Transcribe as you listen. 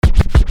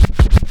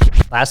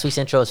Last week's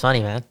intro was funny,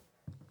 man.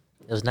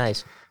 It was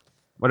nice.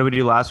 What did we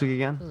do last week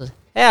again?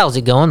 Hey, how's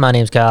it going? My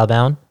name's Kyle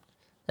Bound.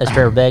 That's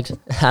Trevor Beggs.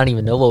 I don't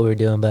even know what we were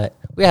doing, but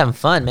we're having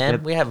fun, man.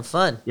 Yep. We're having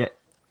fun. Yeah.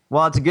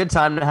 Well, it's a good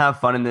time to have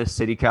fun in this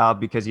city, Kyle,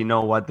 because you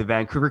know what? The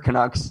Vancouver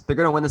Canucks, they're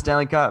going to win the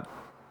Stanley Cup.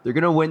 They're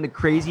going to win the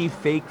crazy,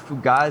 fake,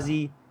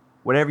 fugazi,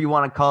 whatever you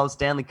want to call it,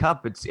 Stanley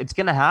Cup. It's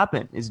going to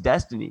happen. It's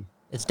destiny.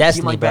 It's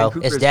destiny, bro.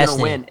 Vancouver It's is gonna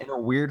destiny. win in a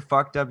weird,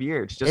 fucked up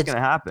year. It's just going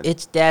to happen.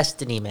 It's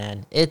destiny,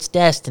 man. It's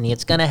destiny.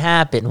 It's going to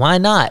happen. Why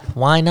not?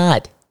 Why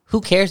not?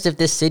 Who cares if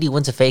this city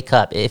wins a fake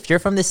cup? If you're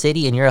from the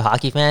city and you're a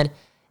hockey fan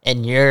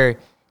and you're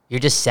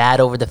just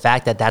sad over the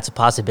fact that that's a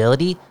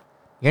possibility,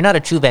 you're not a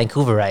true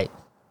Vancouverite.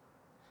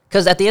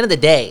 Because at the end of the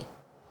day,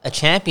 a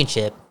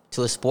championship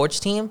to a sports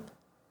team,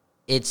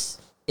 it's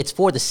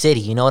for the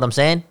city. You know what I'm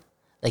saying?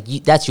 Like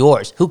that's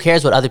yours. Who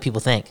cares what other people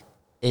think?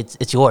 It's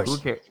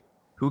yours.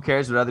 Who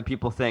cares what other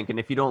people think? And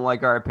if you don't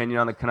like our opinion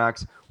on the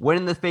Canucks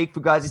winning the fake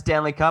Fugazi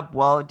Stanley Cup,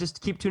 well,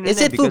 just keep tuning in. Is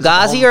it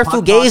Fugazi or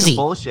Fugazi?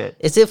 Bullshit.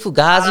 Is it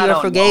Fugazi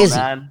or Fugazi?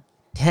 Man.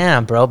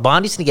 Damn, bro.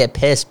 Bondi's gonna get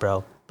pissed,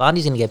 bro.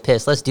 Bondi's gonna get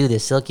pissed. Let's do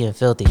this. Silky and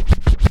filthy.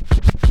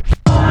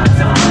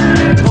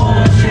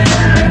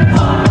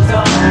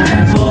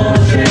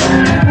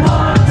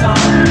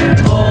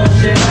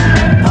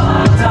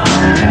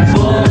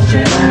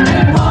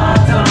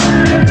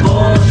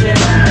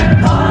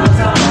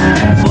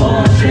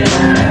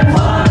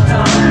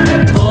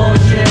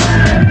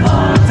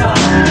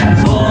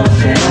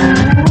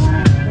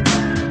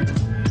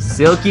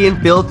 Silky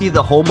and Filthy,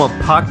 the home of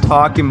puck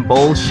talking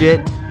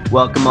bullshit.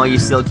 Welcome all you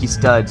silky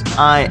studs.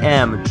 I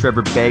am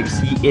Trevor Beggs.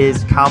 He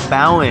is Kyle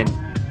Bowen.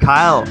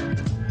 Kyle,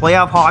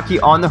 playoff hockey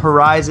on the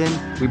horizon.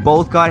 We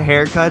both got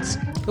haircuts.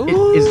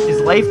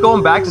 Is life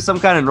going back to some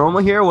kind of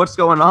normal here? What's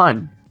going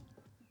on?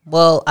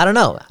 Well, I don't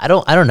know. I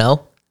don't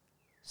know.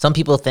 Some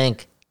people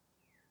think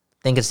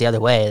it's the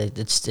other way.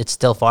 It's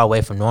still far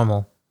away from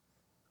normal.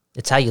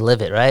 It's how you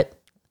live it, right?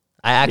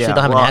 I actually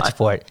don't have an answer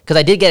for it because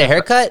I did get a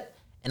haircut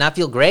and I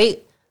feel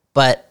great,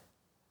 but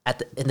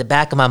in the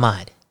back of my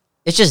mind,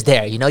 it's just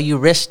there. You know, you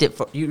risked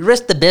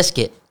the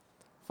biscuit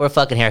for a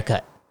fucking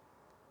haircut.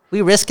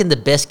 We risking the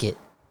biscuit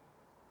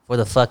for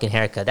the fucking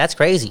haircut. That's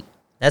crazy.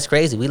 That's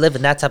crazy. We live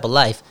in that type of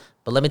life.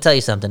 But let me tell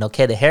you something,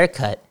 okay? The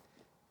haircut,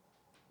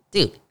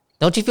 dude,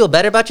 don't you feel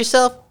better about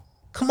yourself?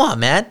 Come on,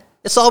 man.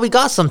 It's all we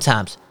got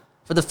sometimes.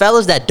 For the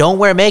fellas that don't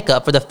wear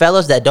makeup,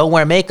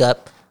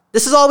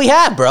 this is all we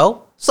have,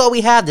 bro. It's all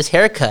we have, this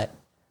haircut.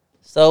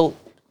 So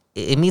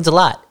it means a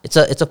lot. It's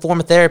a form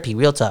of therapy,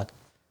 real talk.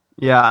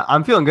 Yeah,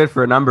 I'm feeling good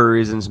for a number of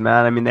reasons,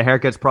 man. I mean, the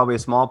haircut's probably a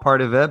small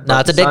part of it. No,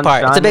 it's a big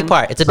part. It's a big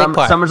part. It's a big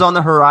part. Summer's on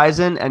the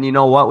horizon, and you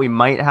know what? We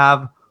might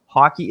have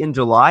hockey in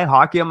July.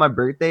 Hockey on my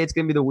birthday. It's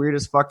going to be the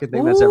weirdest fucking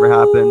thing that's ever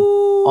happened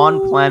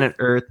on planet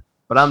Earth.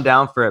 But I'm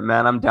down for it,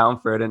 man. I'm down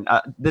for it. And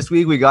this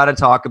week, we got to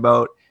talk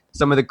about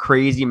some of the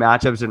crazy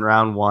matchups in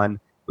round one.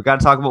 We got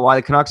to talk about why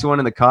the Canucks are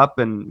winning the cup,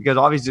 and because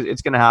obviously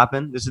it's going to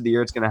happen. This is the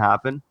year it's going to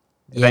happen.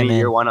 If any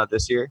year, why not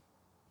this year?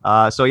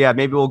 So yeah,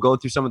 maybe we'll go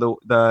through some of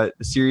the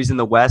series in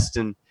the West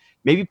and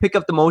maybe pick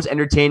up the most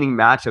entertaining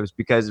matchups,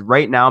 because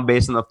right now,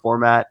 based on the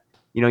format,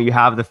 you know, you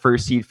have the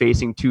first seed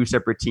facing two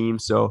separate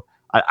teams. So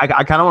I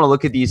kind of want to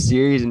look at these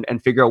series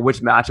and figure out which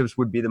matchups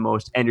would be the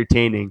most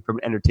entertaining from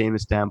an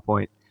entertainment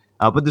standpoint.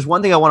 But there's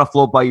one thing I want to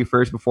float by you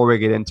first before we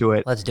get into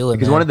it. Let's do it,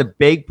 because man. One of the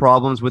big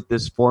problems with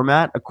this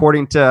format,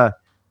 according to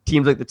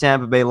teams like the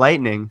Tampa Bay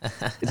Lightning,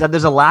 is that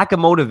there's a lack of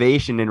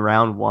motivation in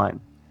round one.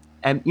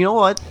 And you know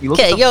what? You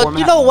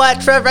know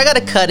what, Trevor? I got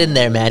to cut in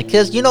there, man.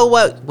 Because you know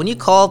what? When you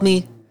called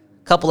me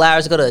a couple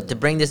hours ago to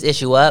bring this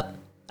issue up,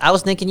 I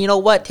was thinking, you know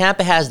what?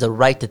 Tampa has the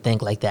right to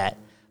think like that.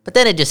 But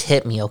then it just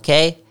hit me,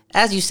 okay?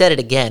 As you said it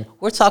again,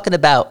 we're talking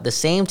about the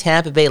same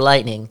Tampa Bay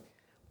Lightning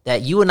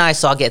that you and I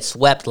saw get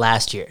swept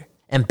last year.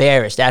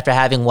 Embarrassed after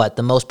having,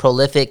 the most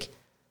prolific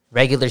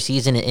regular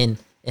season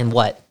in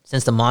what?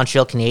 Since the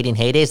Montreal Canadian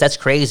heydays? That's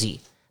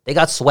crazy. They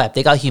got swept.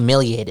 They got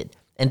humiliated.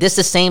 And this is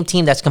the same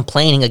team that's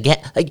complaining again.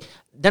 Like,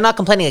 they're not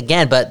complaining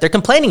again, but they're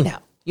complaining now.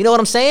 You know what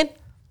I'm saying?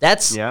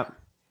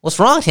 What's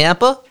wrong,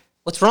 Tampa?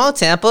 What's wrong,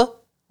 Tampa?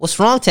 What's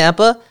wrong,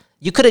 Tampa?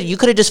 You could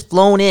have just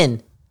flown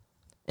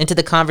into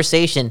the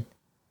conversation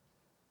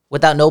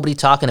without nobody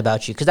talking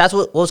about you, because that's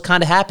what was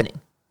kind of happening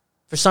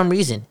for some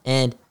reason.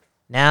 And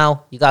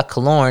now you got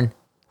Killorn,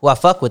 who I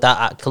fuck with.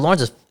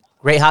 Killorn's a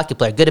great hockey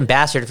player, good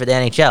ambassador for the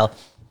NHL.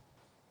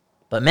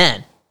 But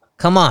man,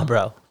 come on,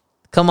 bro.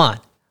 Come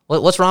on.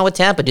 What's wrong with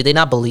Tampa? Do they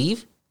not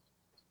believe?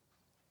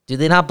 Do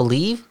they not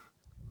believe?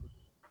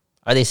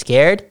 Are they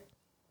scared?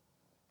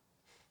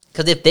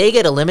 Because if they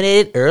get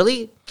eliminated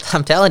early,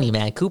 I'm telling you,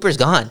 man, Cooper's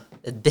gone.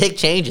 Big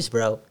changes,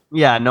 bro.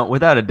 Yeah, no,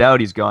 without a doubt,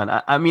 he's gone.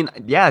 I mean,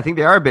 yeah, I think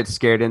they are a bit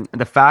scared. And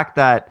the fact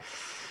that,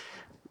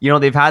 you know,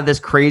 they've had this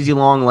crazy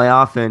long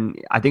layoff,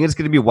 and I think it's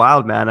going to be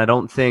wild, man. I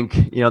don't think,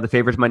 you know, the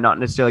favorites might not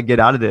necessarily get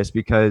out of this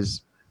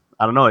because,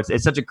 I don't know,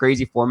 it's such a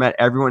crazy format.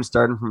 Everyone's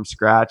starting from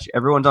scratch.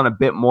 Everyone's on a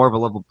bit more of a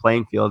level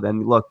playing field.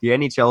 And look, the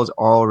NHL is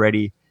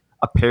already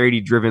a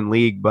parity-driven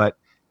league, but,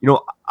 you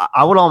know,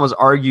 I would almost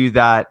argue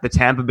that the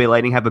Tampa Bay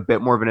Lightning have a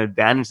bit more of an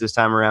advantage this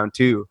time around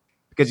too,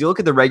 because you look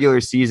at the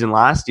regular season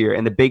last year,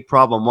 and the big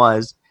problem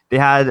was they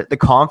had the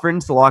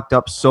conference locked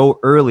up so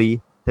early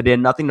that they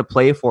had nothing to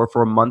play for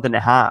a month and a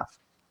half.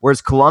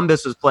 Whereas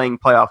Columbus was playing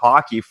playoff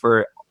hockey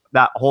for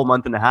that whole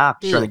month and a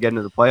half, just trying to get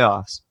into the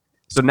playoffs.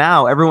 So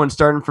now everyone's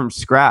starting from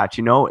scratch.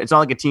 You know, it's not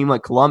like a team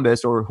like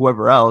Columbus or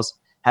whoever else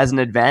has an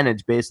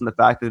advantage based on the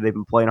fact that they've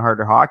been playing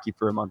harder hockey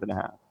for a month and a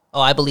half.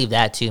 Oh, I believe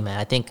that too, man.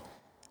 I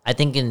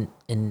think in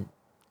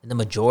the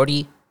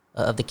majority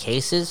of the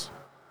cases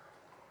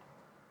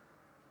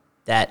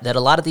that a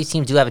lot of these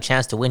teams do have a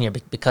chance to win here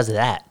because of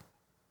that.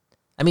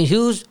 I mean,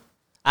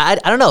 I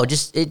don't know.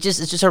 It's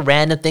just a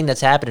random thing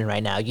that's happening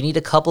right now. You need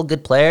a couple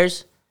good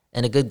players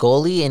and a good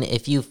goalie, and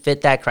if you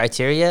fit that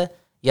criteria,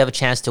 you have a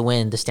chance to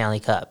win the Stanley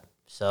Cup.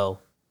 So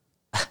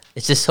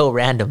it's just so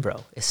random,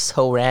 bro. It's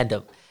so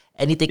random.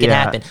 Anything can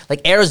happen.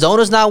 Like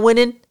Arizona's not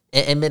winning,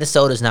 and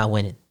Minnesota's not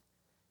winning.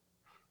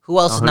 Who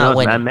else is not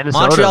winning?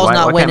 Montreal's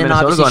not winning.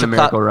 Obviously,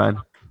 Chicago.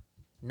 Run.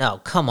 No,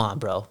 come on,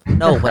 bro.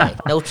 No way.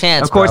 No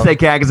chance. Of course bro. they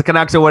can, because the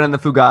Canucks are winning the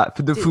Fugazi.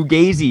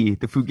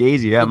 The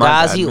Fugazi. Yeah,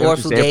 Fugazi or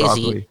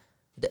Fugazi.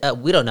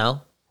 We don't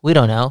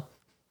know.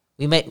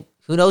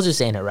 Who knows who's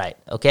saying it right?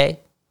 Okay,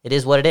 it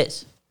is what it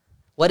is.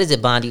 What is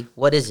it, Bondi?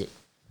 What is it?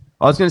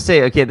 I was gonna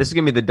say, okay, this is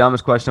gonna be the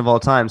dumbest question of all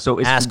time. So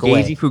is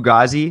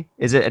Fugazi?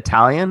 Is it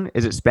Italian?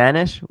 Is it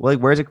Spanish? Like,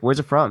 where's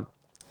it from?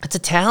 It's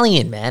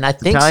Italian, man. I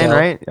think Italian, so.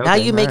 Right? Okay, now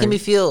you're making me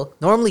feel.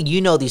 Normally,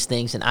 you know these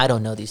things, and I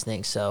don't know these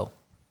things. So,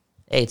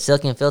 hey, it's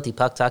silky and filthy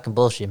puck talking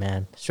bullshit,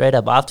 man. Straight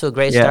up, off to a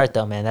great start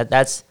though, man.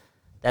 That's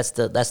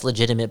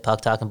legitimate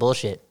puck talking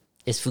bullshit.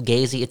 Is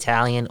Fugazi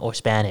Italian or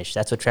Spanish?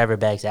 That's what Trevor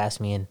Beggs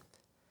asked me. And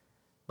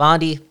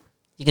Bondi,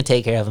 you can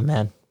take care of him,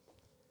 man.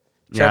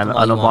 Yeah,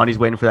 I know Bondi's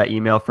waiting for that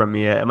email from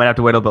me. I might have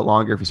to wait a little bit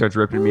longer if he starts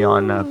ripping me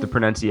on the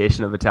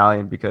pronunciation of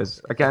Italian,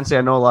 because I can't say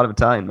I know a lot of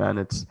Italian,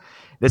 man.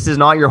 This is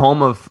not your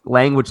home of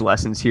language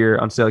lessons here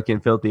on Silky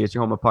and Filthy. It's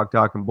your home of puck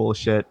talking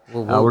bullshit.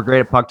 We're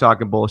great at puck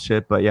talking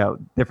bullshit, but yeah,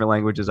 different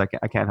languages I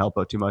can't help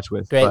out too much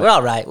with. Great, we're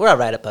all right. We're all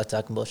right at puck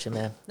talking bullshit,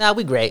 man. Nah,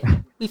 we great.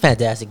 We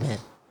fantastic, man.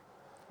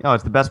 Yo,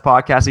 it's the best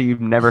podcast that you've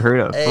never heard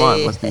of. Come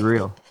on, let's be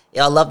real.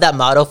 Yeah, I love that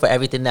motto for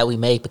everything that we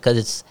make, because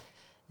it's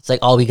like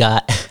all we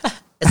got.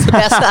 It's the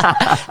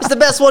best. It's the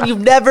best one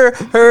you've never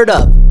heard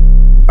of.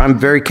 I'm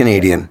very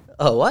Canadian.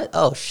 Oh, what?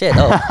 Oh, shit.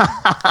 Oh.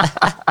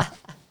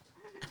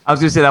 I was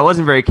gonna say that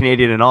wasn't very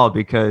Canadian at all,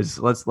 because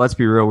let's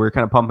be real, we're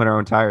kind of pumping our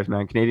own tires,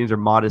 man. Canadians are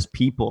modest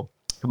people.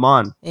 Come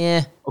on.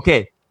 Yeah.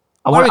 Okay.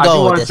 I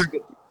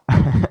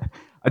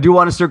do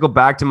want to circle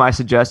back to my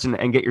suggestion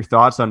and get your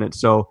thoughts on it.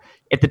 So,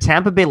 if the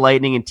Tampa Bay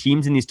Lightning and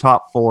teams in these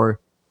top four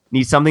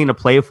need something to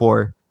play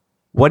for,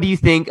 what do you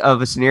think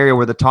of a scenario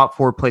where the top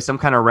four play some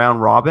kind of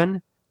round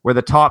robin, where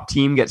the top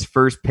team gets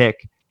first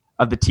pick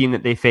of the team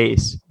that they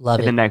face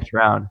in the next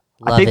round?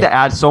 I think that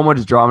adds so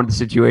much drama to the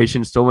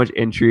situation, so much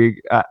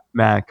intrigue.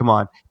 Man, come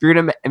on. If you're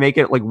going to make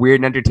it like weird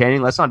and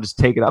entertaining, let's not just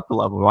take it up a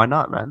level. Why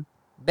not, man?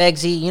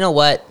 Beggsy, you know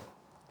what?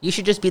 You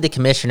should just be the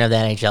commissioner of the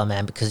NHL,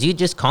 man, because you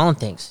just calling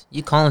things.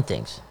 You calling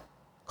things.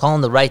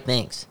 Calling the right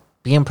things.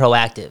 Being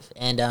proactive.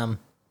 And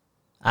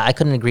I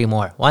couldn't agree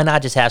more. Why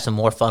not just have some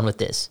more fun with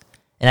this?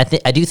 And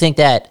I do think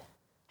that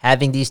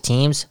having these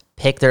teams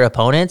pick their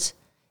opponents,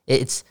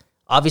 it's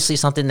obviously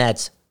something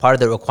that's part of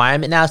the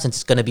requirement now, since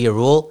it's going to be a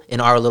rule in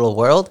our little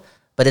world.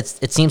 But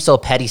it seems so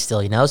petty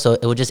still, you know? So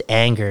it would just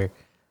anger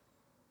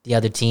the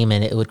other team,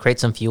 and it would create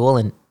some fuel.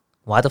 And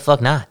why the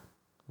fuck not?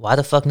 Why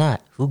the fuck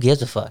not? Who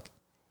gives a fuck?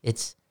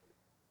 It's,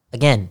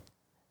 again,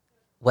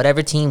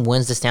 whatever team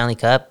wins the Stanley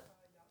Cup,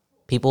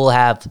 people will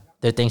have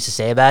their things to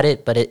say about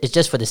it, but it's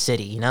just for the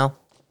city, you know?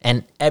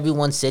 And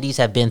everyone's cities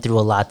have been through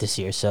a lot this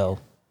year, so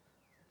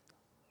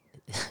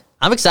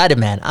I'm excited,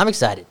 man. I'm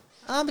excited,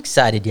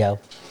 yo.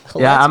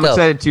 Yeah, I'm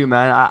excited too,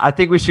 man. I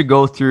think we should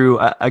go through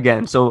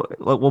again. So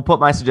we'll put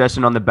my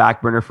suggestion on the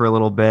back burner for a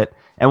little bit,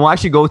 and we'll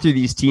actually go through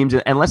these teams,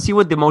 and let's see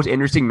what the most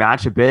interesting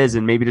matchup is,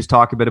 and maybe just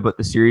talk a bit about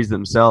the series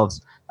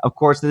themselves. Of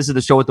course, this is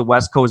the show with the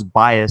West Coast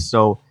bias,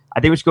 so I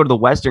think we should go to the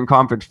Western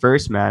Conference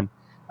first, man.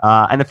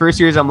 And the first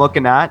series I'm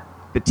looking at,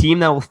 the team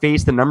that will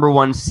face the number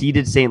one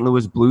seeded St.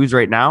 Louis Blues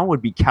right now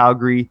would be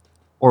Calgary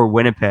or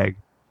Winnipeg.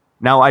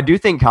 Now, I do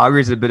think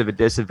Calgary is a bit of a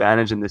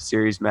disadvantage in this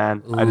series,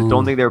 man. Ooh. I just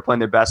don't think they were playing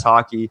their best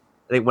hockey.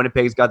 I think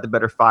Winnipeg's got the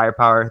better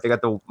firepower. They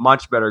got the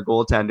much better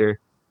goaltender.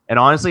 And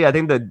honestly, I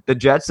think the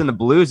Jets and the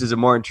Blues is a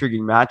more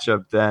intriguing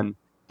matchup than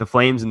the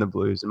Flames and the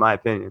Blues, in my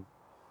opinion.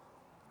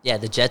 Yeah,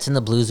 the Jets and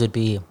the Blues would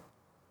be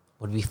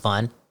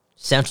fun.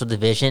 Central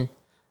Division.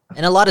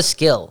 And a lot of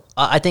skill.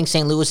 I think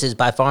St. Louis is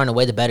by far and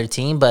away the better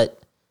team,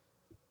 but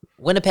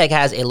Winnipeg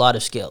has a lot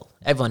of skill.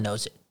 Everyone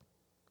knows it.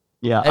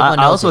 Yeah,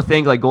 I also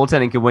think like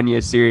goaltending could win you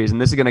a series, and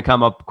this is going to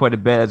come up quite a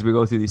bit as we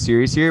go through these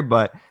series here,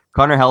 but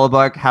Connor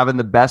Hellebuyck having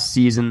the best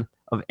season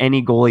of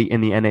any goalie in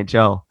the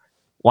NHL.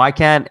 Why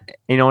can't,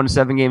 in a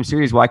 7-game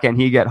series, why can't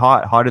he get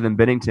hotter than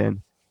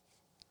Binnington?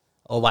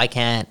 Or why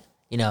can't,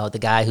 the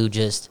guy who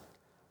just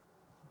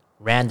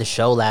ran the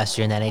show last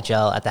year in the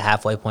NHL at the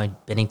halfway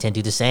point, Binnington,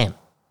 do the same?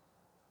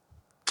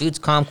 Dude's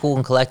calm, cool,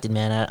 and collected,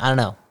 man. I don't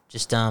know.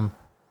 Just,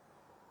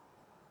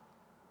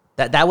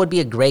 That would be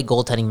a great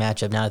goaltending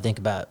matchup. Now to think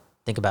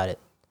about it.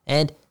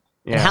 And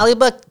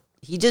Hellebuyck,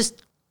 he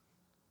just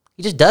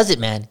does it,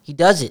 man. He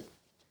does it.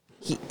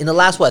 In the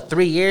last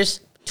 3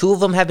 years, 2 of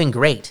them have been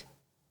great.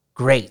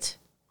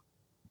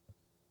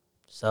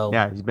 So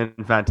yeah, he's been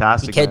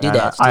fantastic. He can't do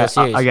that. Still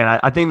serious.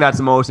 I think that's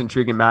the most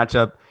intriguing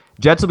matchup.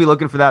 Jets will be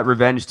looking for that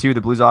revenge too.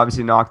 The Blues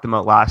obviously knocked them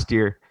out last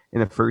year in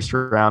the first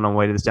round on the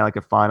way to the Stanley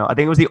Cup final. I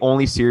think it was the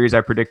only series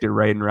I predicted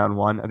right in round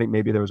 1. I think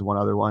maybe there was one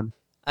other one.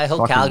 I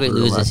hope Calgary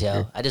loses,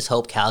 yo. I just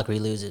hope Calgary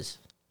loses.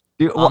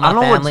 Dude, well, I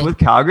don't know what's with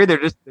Calgary. They're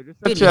just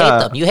such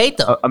you hate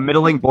them. A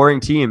middling, boring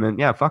team, and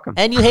yeah, fuck them.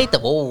 And you hate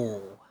them.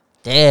 Oh,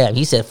 damn.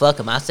 He said fuck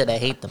them. I said I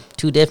hate them.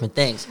 2 different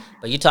things.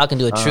 But you're talking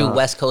to a true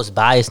West Coast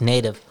biased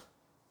native,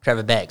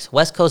 Trevor Beggs.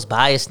 West Coast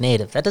biased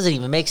native. That doesn't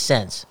even make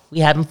sense. We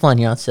having fun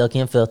here on Silky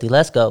and Filthy.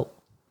 Let's go.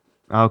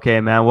 Okay,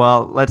 man.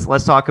 Well,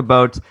 let's talk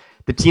about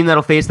the team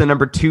that'll face the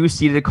number 2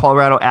 seeded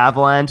Colorado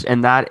Avalanche,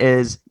 and that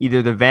is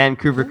either the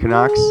Vancouver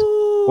Canucks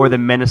or the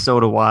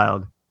Minnesota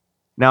Wild.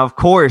 Now, of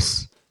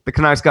course, the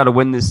Canucks got to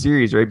win this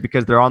series, right?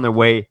 Because they're on their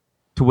way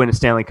to win a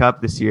Stanley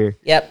Cup this year.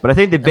 Yep. But I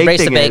think the big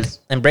thing is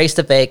embrace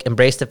the fake.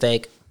 Embrace the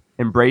fake.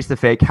 Embrace the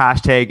fake.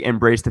 Hashtag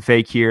embrace the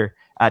fake here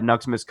at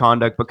Nucks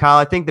Misconduct. But Kyle,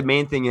 I think the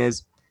main thing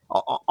is,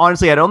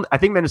 honestly, I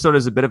think Minnesota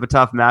is a bit of a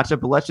tough matchup.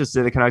 But let's just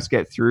say the Canucks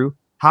get through.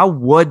 How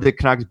would the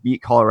Canucks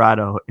beat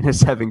Colorado in a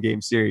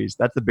 7-game series?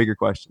 That's the bigger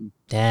question.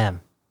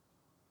 Damn.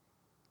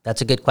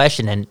 That's a good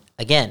question. And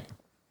again,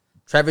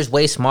 Trevor's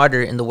way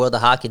smarter in the world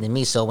of hockey than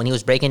me. So when he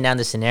was breaking down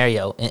the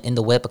scenario in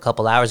the whip a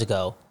couple hours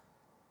ago,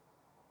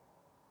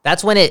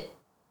 that's when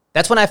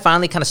I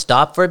finally kind of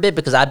stopped for a bit,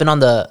 because I've been on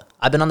the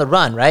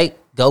run, right?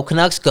 Go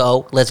Canucks,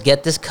 go. Let's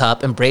get this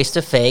cup. Embrace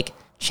the fake.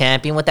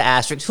 Champion with the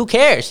asterisks. Who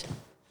cares?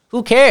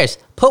 Who cares?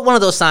 Put one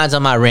of those signs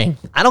on my ring.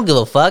 I don't give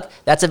a fuck.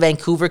 That's a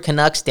Vancouver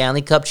Canucks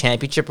Stanley Cup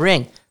championship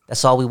ring.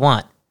 That's all we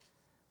want.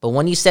 But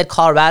when you said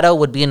Colorado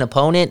would be an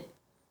opponent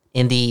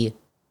in the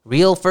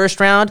real first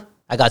round,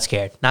 I got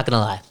scared. Not going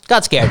to lie.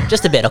 Got scared.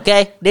 Just a bit,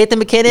 okay? Nathan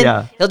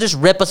McKinnon, He'll just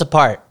rip us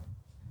apart.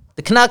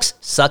 The Canucks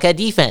suck at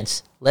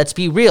defense. Let's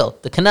be real.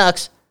 The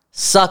Canucks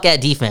suck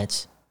at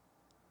defense.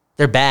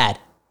 They're bad.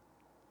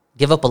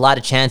 Give up a lot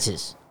of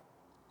chances.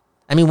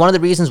 I mean, one of the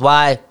reasons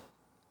why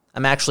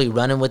I'm actually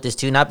running with this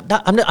too,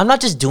 I'm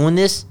not just doing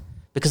this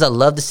because I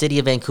love the city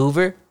of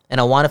Vancouver and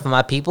I want it for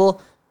my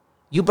people.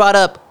 You brought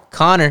up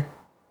Connor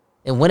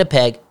in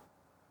Winnipeg.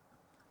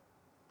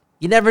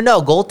 You never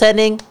know.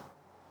 Goaltending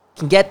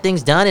can get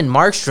things done. And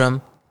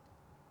Markstrom,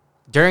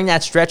 during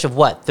that stretch of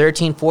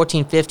 13,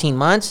 14, 15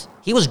 months,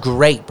 he was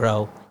great,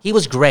 bro. He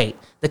was great.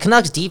 The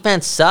Canucks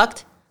defense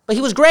sucked, but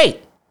he was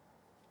great.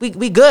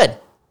 We good.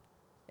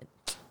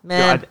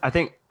 Man. Yeah, I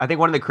think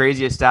one of the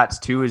craziest stats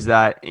too is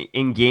that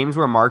in games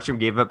where Markstrom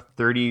gave up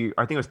 30,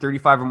 I think it was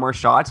 35 or more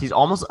shots, he's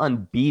almost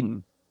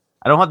unbeaten.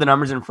 I don't have the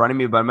numbers in front of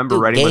me, but I remember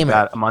writing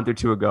about that a month or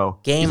two ago.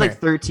 He's like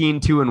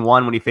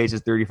 13-2-1 when he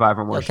faces 35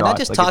 or more shots. Can I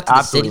just talk to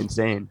the city?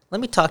 Insane. Let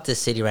me talk to the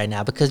city right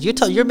now, because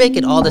you're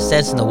making all the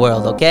sense in the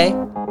world, okay?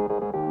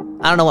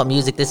 I don't know what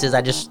music this is.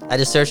 I just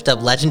searched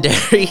up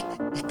legendary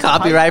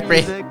copyright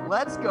free.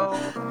 Let's go.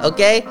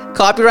 Okay?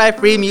 Copyright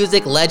free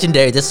music,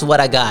 legendary. This is what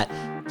I got.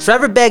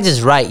 Trevor Beggs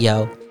is right,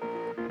 yo.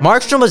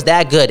 Markstrom was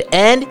that good.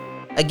 And,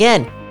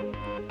 again,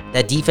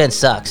 that defense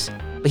sucks.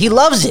 But he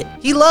loves it.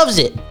 He loves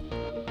it.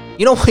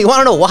 You want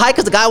to know why?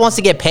 Because the guy wants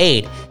to get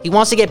paid. He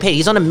wants to get paid.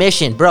 He's on a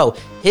mission. Bro,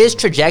 his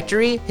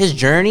trajectory, his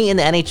journey in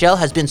the NHL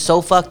has been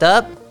so fucked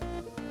up.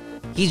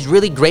 He's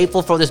really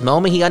grateful for this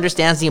moment. He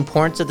understands the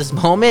importance of this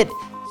moment.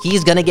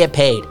 He's going to get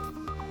paid.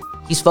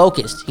 He's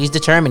focused. He's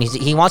determined.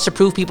 He wants to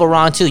prove people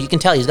wrong, too. You can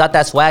tell he's got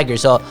that swagger.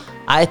 So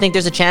I think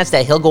there's a chance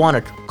that he'll go on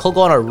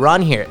a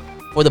run here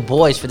for the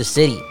boys, for the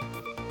city.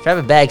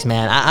 Trevor Beggs,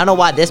 man. I don't know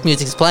why this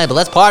music's playing, but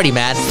let's party,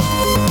 man.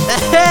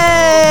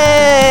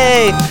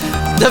 Hey!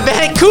 The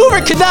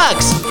Vancouver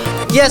Canucks!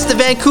 Yes, the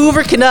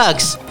Vancouver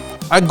Canucks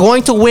are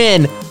going to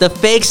win the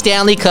fake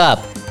Stanley Cup.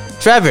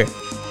 Trevor,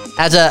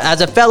 as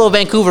a fellow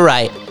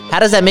Vancouverite, how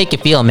does that make you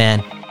feel, man?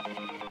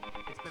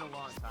 It's been a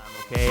long time,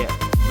 okay?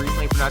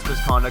 Recently, for Nucks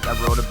Misconduct,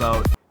 I wrote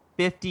about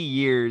 50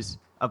 years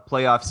of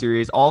playoff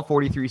series, all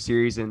 43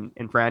 series in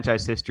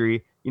franchise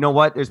history. You know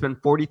what? There's been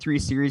 43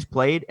 series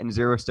played and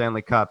 0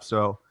 Stanley Cups.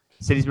 So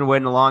the city's been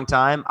waiting a long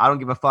time. I don't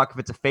give a fuck if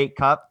it's a fake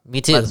cup. Me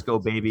too. Let's go,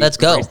 baby. Let's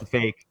go. Embrace the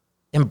fake.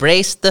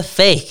 Embrace the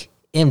fake.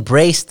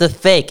 Embrace the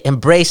fake.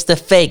 Embrace the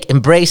fake.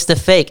 Embrace the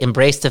fake.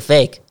 Embrace the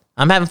fake.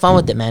 I'm having fun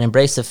with it, man.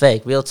 Embrace the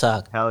fake. Real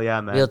talk. Hell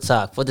yeah, man. Real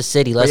talk. For the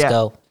city. Let's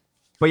go.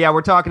 But yeah,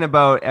 we're talking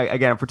about,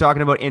 again, if we're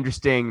talking about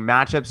interesting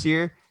matchups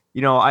here,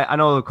 you know, I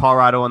know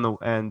Colorado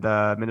and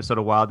the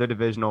Minnesota Wild, they're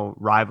divisional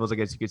rivals, I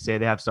guess you could say.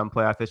 They have some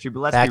playoff history, but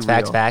let's be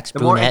real. Facts. The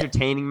more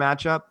entertaining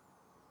matchup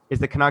is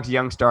the Canucks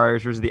Young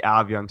Stars versus the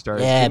Av Young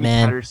Stars. Yeah, Give me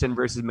man. Pettersson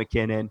versus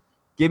McKinnon.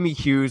 Give me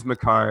Hughes,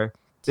 Makar.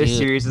 This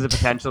series has a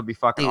potential to be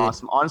fucking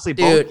awesome. Honestly,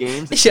 both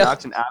games the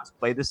Canucks and Avs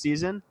played this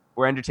season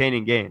were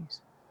entertaining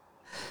games.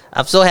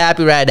 I'm so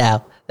happy right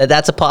now that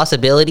that's a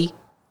possibility.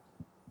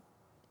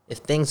 If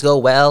things go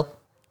well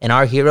and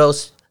our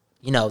heroes,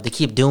 you know, they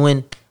keep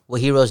doing what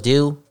heroes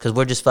do, because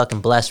we're just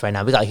fucking blessed right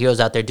now. We got heroes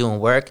out there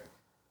doing work.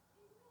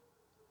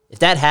 If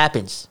that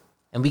happens,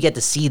 and we get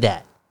to see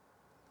that,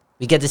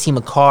 we get to see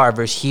Makar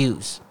versus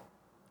Hughes.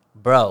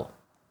 Bro,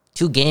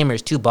 two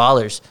gamers, two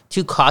ballers,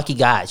 two cocky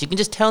guys. You can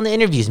just tell in the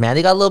interviews, man.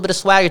 They got a little bit of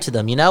swagger to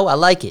them, you know? I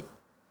like it.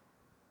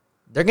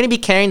 They're going to be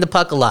carrying the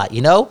puck a lot,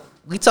 you know?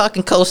 We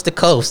talking coast to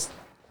coast.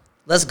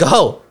 Let's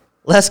go.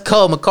 Let's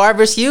go. Makar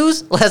versus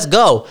Hughes? Let's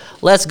go.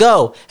 Let's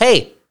go.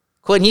 Hey,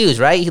 Quinn Hughes,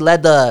 right? He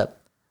led the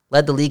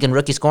league in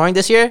rookie scoring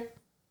this year.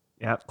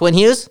 Yep. Quinn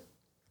Hughes?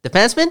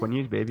 Defenseman? Quinn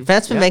Hughes, baby.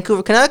 Defenseman, Yep.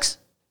 Vancouver Canucks?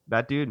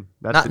 That dude.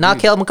 That's Not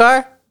Cale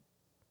Makar?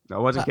 No,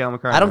 it wasn't Cale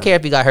Makar. I don't care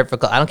if he got hurt for...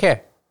 I don't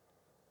care.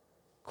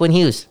 Quinn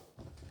Hughes.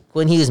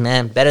 Quinn Hughes,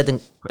 man. Better than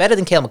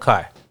Cale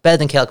Makar. Better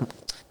than Cale...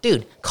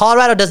 Dude,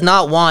 Colorado does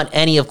not want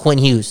any of Quinn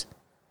Hughes.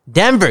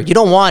 Denver, you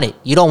don't want it.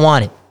 You don't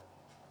want it.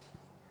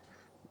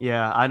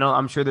 Yeah, I know.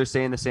 I'm sure they're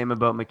saying the same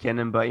about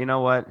McKinnon, but you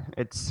know what?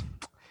 It's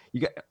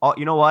you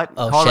know what?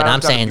 Oh, Colorado's shit, I'm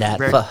gotta saying be that.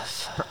 prepared.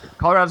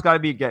 Colorado's got to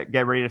be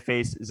get ready to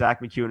face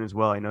Zach McEwen as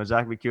well. You know,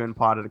 Zach McEwen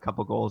potted a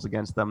couple goals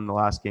against them in the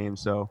last game,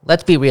 so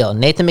Let's be real.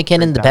 Nathan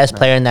McKinnon, the best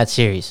player in that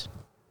series.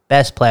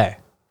 Best player.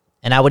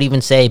 And I would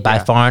even say by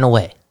far and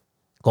away.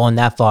 Going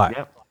that far.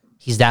 Yep.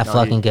 He's that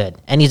fucking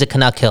good. And he's a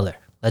Canuck killer.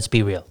 Let's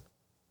be real.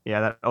 Yeah,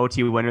 that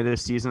OT winner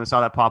this season. I saw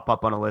that pop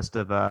up on a list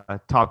of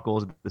top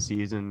goals of the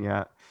season.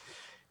 Yeah.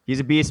 He's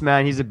a beast,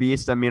 man. He's a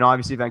beast. I mean,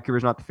 obviously,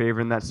 Vancouver's not the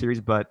favorite in that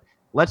series, but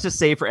let's just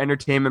say for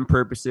entertainment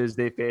purposes,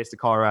 they faced the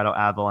Colorado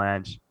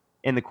Avalanche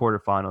in the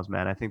quarterfinals,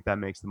 man. I think that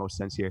makes the most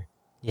sense here.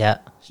 Yeah.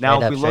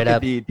 Now, if we look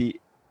at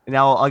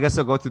now, I guess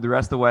I'll go through the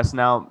rest of the West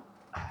now.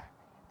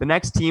 The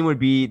next team would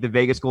be the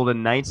Vegas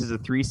Golden Knights as a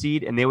 3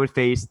 seed, and they would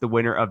face the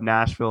winner of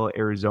Nashville,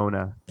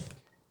 Arizona.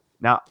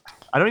 Now,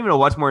 I don't even know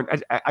what's more.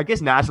 I guess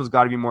Nashville's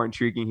got to be more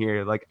intriguing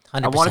here. Like,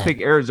 100%. I want to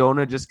pick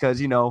Arizona just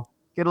because, you know,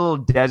 get a little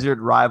desert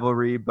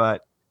rivalry,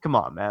 but come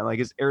on, man. Like,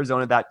 is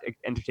Arizona that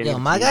entertaining? Yo,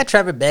 my guy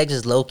Trevor Beggs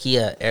is low-key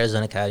a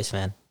Arizona Coyotes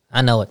fan.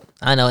 I know it.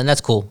 I know, and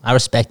that's cool. I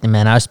respect him,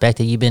 man. I respect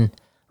it. You've been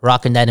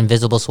rocking that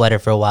invisible sweater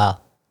for a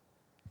while.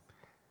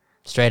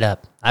 Straight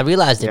up. I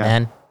realized it,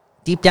 man.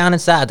 Deep down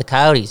inside, the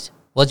Coyotes.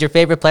 Was your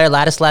favorite player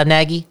Ladislav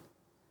Nagy?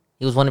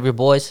 He was one of your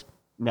boys?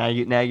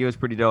 Nagy was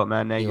pretty dope,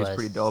 man. Nagy was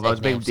pretty dope. Sick I was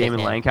a big name, Damon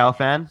sick name. Langkow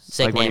fan,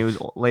 Sick like when he name.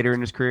 was later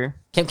in his career.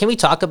 Can we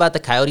talk about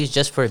the Coyotes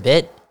just for a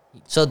bit?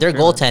 So their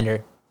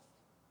goaltender,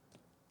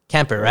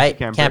 Kemper, right?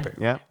 Kemper.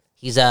 Yeah.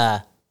 He's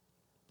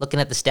looking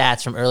at the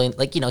stats from early,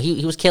 like, you know,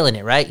 he was killing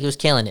it, right? He was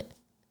killing it.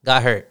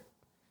 Got hurt.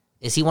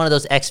 Is he one of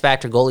those X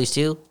Factor goalies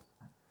too?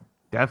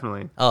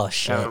 Definitely. Oh,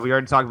 shit. We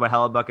already talked about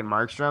Hellebuck and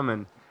Markstrom,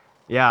 and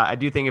yeah, I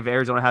do think if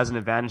Arizona has an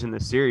advantage in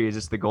this series,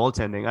 it's the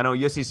goaltending. I know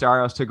Jussi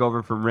Saros took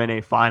over from Rene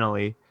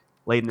finally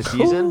late in the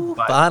season,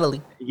 but Finally.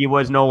 he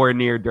was nowhere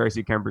near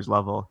Darcy Kemper's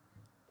level.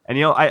 And,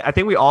 you know, I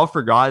think we all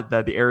forgot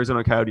that the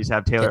Arizona Coyotes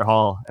have Taylor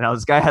Hall. And now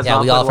this guy has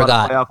not we played all a lot of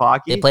forgot. playoff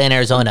hockey. They play in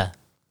Arizona.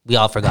 We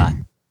all forgot.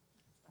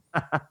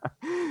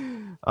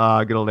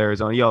 Good old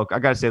Arizona. Yo, I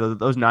got to say,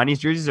 those 90s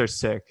jerseys are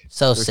sick.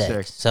 So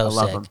They're sick. So I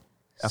love sick. them.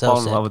 I've So fallen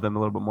in sick. love with them a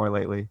little bit more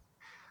lately.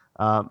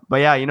 But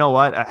yeah, you know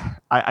what?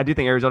 I do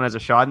think Arizona has a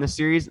shot in this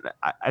series.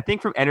 I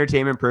think from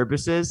entertainment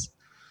purposes,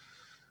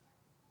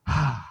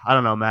 I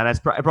don't know, man.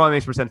 It probably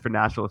makes more sense for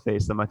Nashville to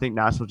face them. I think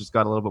Nashville just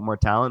got a little bit more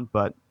talent,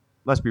 but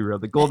let's be real.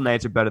 The Golden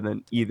Knights are better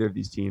than either of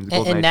these teams. The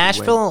Golden And Knights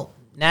should win.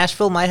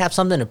 Nashville might have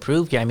something to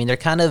prove here. I mean, they're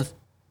kind of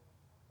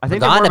I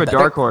think they're more of a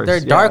dark horse. They're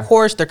dark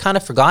horse. They're kind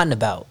of forgotten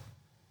about.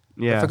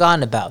 Yeah.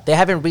 Forgotten about. They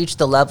haven't reached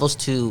the levels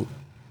to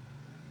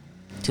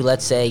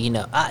let's say,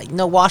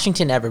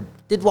 Washington ever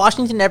did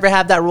Washington ever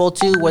have that role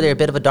too, where they're a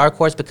bit of a dark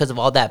horse because of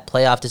all that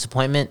playoff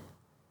disappointment,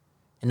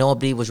 and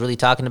nobody was really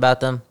talking about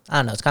them. I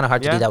don't know. It's kind of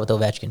hard to do that with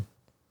Ovechkin.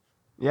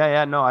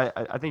 Yeah. No,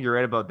 I think you're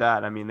right about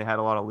that. I mean, they had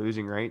a lot of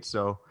losing, right?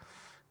 So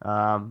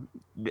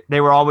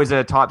they were always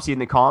a top seed in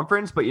the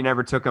conference, but you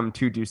never took them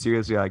too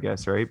seriously, I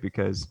guess, right?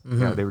 Because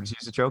they were just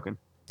used to choking.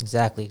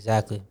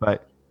 Exactly.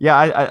 But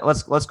yeah,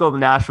 let's go with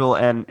Nashville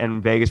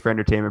and Vegas for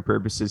entertainment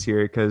purposes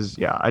here, because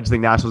I just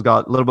think Nashville's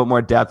got a little bit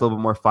more depth, a little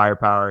bit more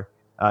firepower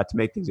to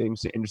make things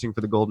interesting for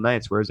the Golden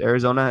Knights. Whereas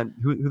Arizona,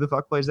 who the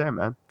fuck plays there,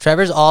 man?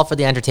 Trevor's all for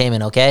the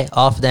entertainment, okay?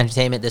 All for the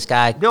entertainment. This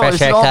guy, No, fresh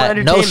this is all about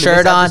haircut, no entertainment.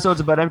 shirt This on, episode's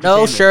about no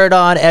entertainment. shirt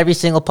on every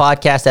single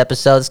podcast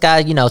episode. This guy,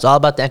 it's all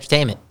about the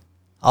entertainment.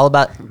 All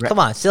about, come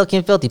on, Silky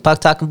and Filthy, puck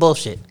talking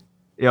bullshit.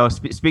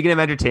 Speaking of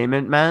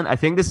entertainment, man, I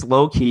think this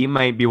low key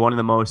might be one of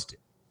the most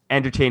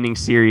entertaining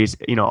series.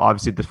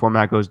 Obviously this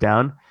format goes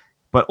down,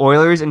 but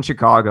Oilers and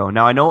Chicago.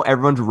 Now I know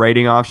everyone's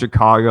writing off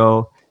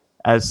Chicago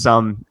as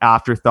some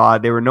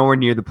afterthought. They were nowhere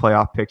near the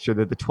playoff picture.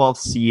 They're the 12th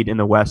seed in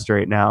the West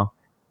right now.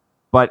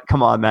 But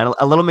come on, man,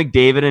 a little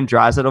McDavid and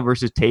Draisaitl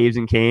versus Taves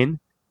and Kane.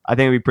 I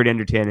think it'd be pretty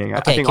entertaining.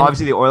 Okay, I think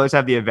obviously the Oilers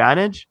have the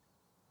advantage,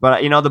 but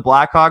the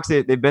Blackhawks,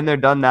 they've been there,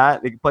 done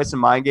that. They can play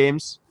some mind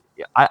games.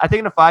 I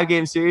think in a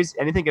 5-game series,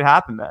 anything could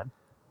happen, man.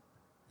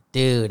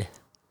 Dude,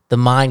 the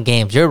mind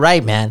games. You're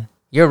right, man.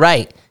 You're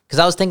right. Because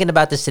I was thinking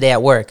about this today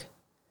at work.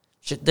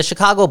 The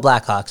Chicago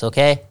Blackhawks,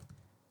 okay?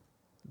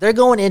 They're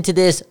going into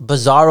this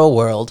bizarro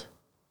world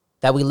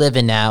that we live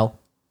in now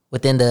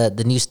within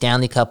the new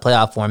Stanley Cup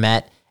playoff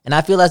format. And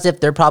I feel as if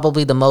they're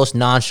probably the most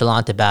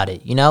nonchalant about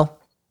it, you know?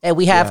 Hey,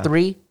 we have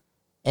 3,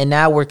 and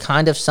now we're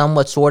kind of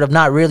somewhat, sort of,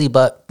 not really,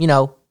 but, you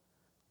know,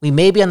 we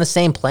may be on the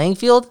same playing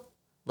field.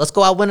 Let's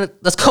go win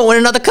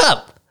another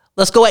cup.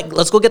 Let's go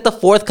get the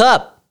 4th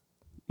cup.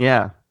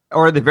 Yeah.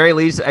 Or at the very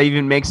least,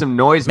 even make some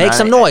noise, man. Make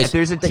some noise. If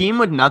there's a team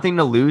with nothing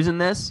to lose in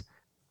this,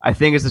 I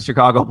think it's the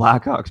Chicago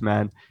Blackhawks,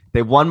 man.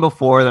 They've won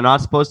before. They're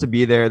not supposed to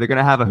be there. They're going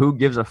to have a who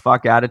gives a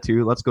fuck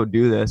attitude. Let's go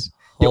do this.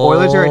 The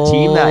Oilers are a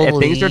team that if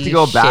things start to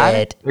go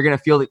bad, they're going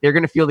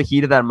to feel the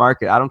heat of that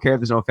market. I don't care if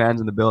there's no fans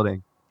in the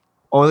building.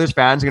 Oilers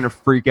fans are going to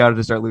freak out if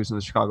they start losing to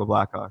the Chicago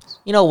Blackhawks.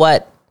 You know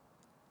what?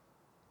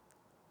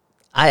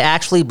 I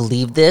actually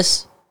believe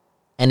this,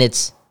 and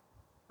it's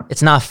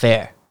not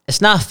fair.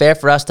 It's not fair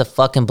for us to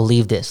fucking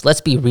believe this.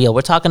 Let's be real.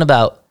 We're talking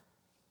about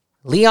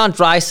Leon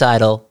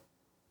Draisaitl,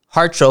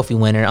 Hart Trophy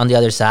winner on the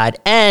other side,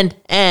 and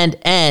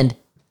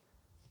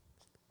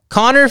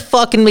Connor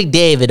fucking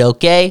McDavid,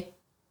 okay?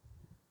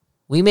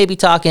 We may be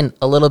talking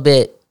a little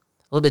bit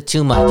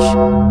too much.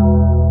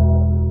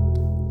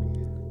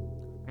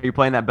 Are you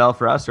playing that bell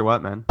for us or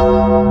what, man?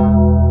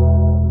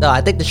 No, I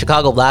think the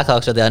Chicago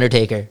Blackhawks are the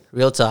Undertaker.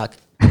 Real talk.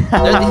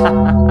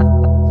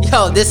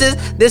 Yo, this is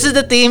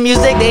the theme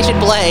music they should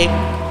play.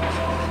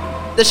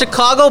 The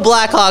Chicago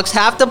Blackhawks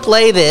have to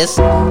play this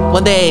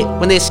when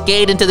they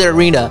skate into their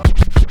arena.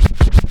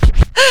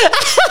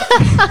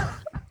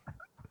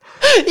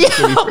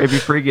 It'd be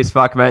freaky as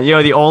fuck, man. You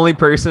know, the only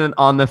person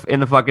in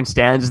the fucking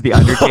stands is the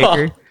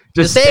Undertaker,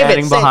 just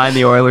standing behind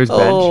the Oilers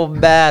bench. Oh,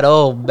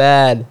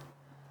 bad.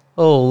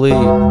 Holy.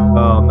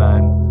 Oh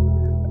man.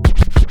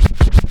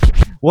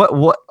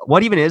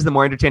 What even is the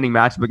more entertaining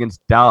matchup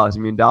against Dallas? I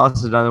mean, Dallas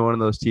is another one of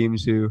those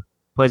teams who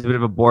plays a bit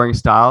of a boring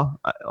style.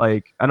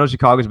 Like, I know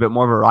Chicago's a bit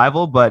more of a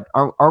rival, but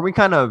are we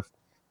kind of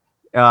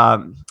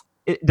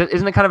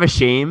isn't it kind of a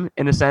shame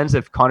in a sense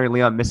if Connor and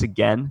Leon miss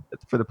again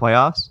for the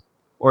playoffs?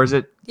 Or is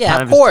it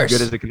kind of just as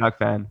good as a Canuck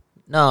fan?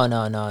 No.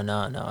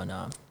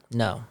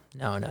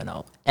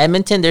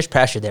 Edmonton, there's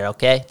pressure there,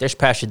 okay? There's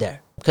pressure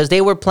there. Because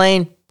they were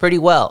playing pretty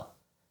well.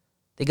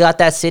 They got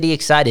that city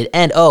excited.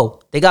 And,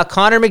 they got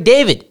Connor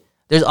McDavid.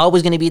 There's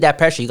always going to be that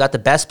pressure. You got the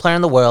best player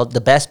in the world,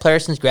 the best player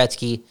since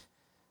Gretzky.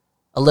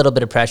 A little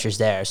bit of pressure's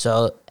there.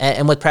 So,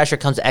 and with pressure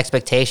comes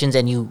expectations,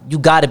 and you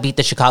got to beat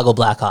the Chicago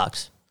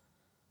Blackhawks.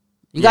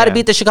 You got to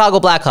beat the Chicago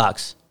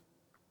Blackhawks.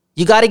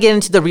 You got to get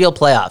into the real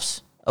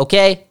playoffs.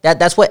 Okay?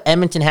 That's what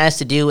Edmonton has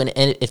to do, and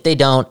if they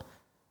don't,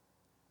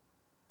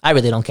 I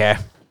really don't care.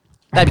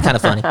 That'd be kind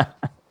of funny.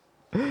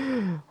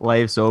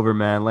 Life's over,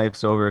 man.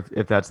 Life's over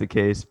if that's the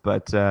case.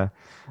 But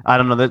I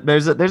don't know.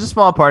 There's a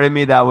small part of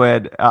me that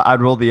would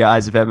I'd roll the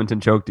eyes if Edmonton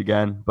choked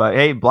again. But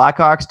hey,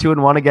 Blackhawks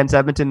 2-1 against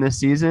Edmonton this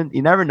season.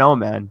 You never know,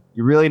 man.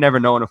 You really never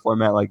know in a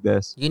format like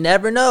this. You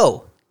never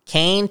know.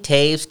 Kane,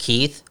 Taves,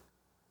 Keith.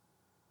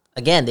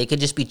 Again, they could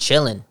just be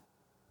chilling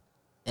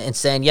and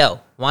saying,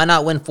 "Yo, why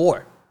not win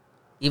 4?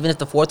 Even if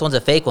the 4th one's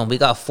a fake one, we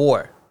got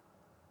 4.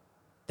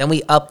 Then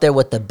we up there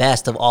with the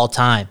best of all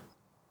time.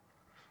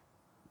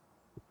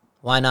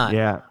 Why not?"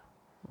 Yeah.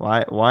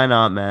 Why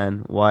not,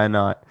 man? Why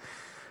not?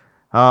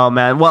 Oh,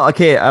 man. Well,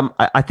 okay.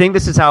 I think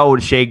this is how it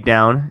would shake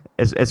down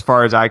as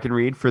far as I can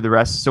read for the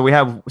rest. So we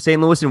have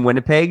St. Louis and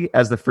Winnipeg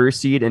as the 1st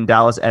seed and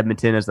Dallas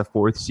Edmonton as the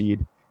 4th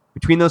seed.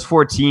 Between those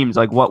 4 teams,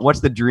 like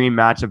what's the dream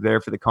matchup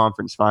there for the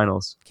conference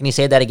finals? Can you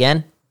say that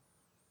again?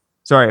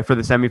 Sorry, for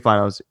the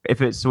semifinals.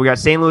 So we got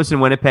St. Louis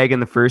and Winnipeg in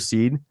the 1st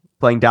seed,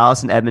 playing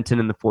Dallas and Edmonton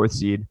in the 4th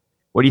seed.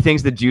 What do you think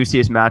is the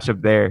juiciest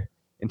matchup there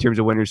in terms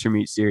of winners from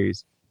each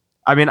series?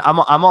 I mean, I'm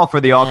all for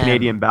the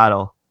all-Canadian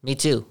battle. Me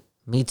too.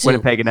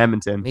 Winnipeg and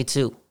Edmonton. Me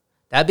too.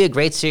 That'd be a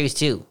great series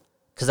too.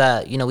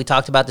 Because, we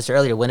talked about this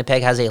earlier.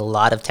 Winnipeg has a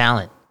lot of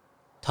talent.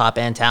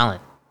 Top-end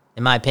talent.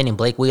 In my opinion,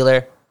 Blake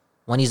Wheeler,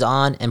 when he's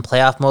on in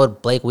playoff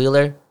mode, Blake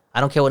Wheeler,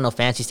 I don't care what no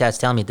fancy stats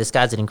tell me. This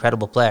guy's an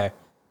incredible player.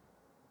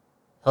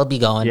 He'll be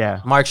going.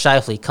 Yeah. Mark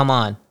Scheifele, come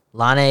on.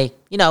 Laine,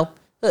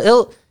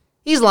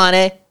 he's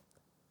Laine.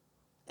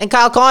 And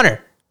Kyle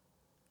Connor.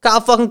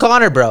 Kyle fucking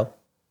Connor, bro.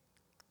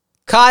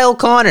 Kyle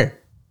Connor.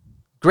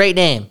 Great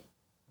name.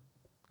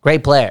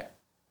 Great player.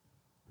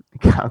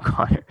 Kyle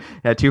Connor.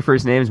 Yeah, 2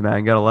 first names,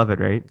 man. Gotta love it,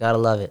 right? Gotta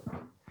love it.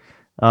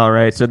 All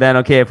right. So then,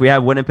 if we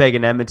have Winnipeg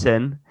and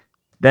Edmonton,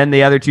 then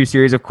the other 2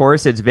 series, of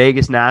course, it's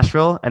Vegas,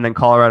 Nashville, and then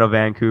Colorado,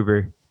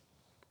 Vancouver.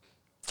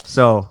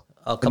 So,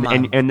 come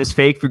on. And this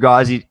fake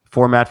Fugazi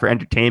format for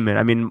entertainment.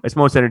 I mean, it's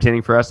most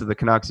entertaining for us if the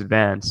Canucks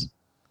advance.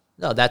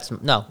 No,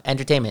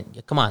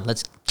 entertainment. Come on,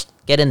 let's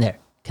get in there.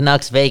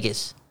 Canucks,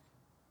 Vegas.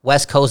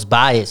 West Coast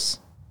bias.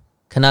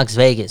 Canucks,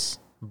 Vegas.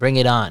 Bring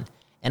it on.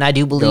 And I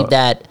do believe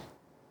that,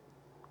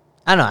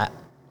 I don't know,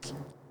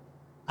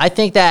 I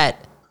think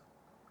that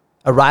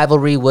a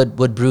rivalry would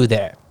brew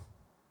there.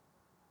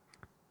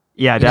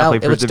 Yeah,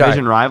 definitely. For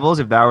division rivals,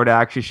 if that were to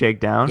actually shake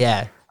down.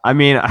 Yeah. I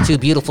mean, 2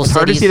 beautiful it's cities.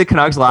 hard to see the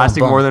Canucks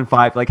lasting Boom, boom. more than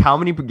 5. Like, how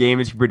many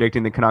games are you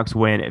predicting the Canucks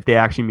win if they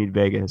actually meet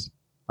Vegas?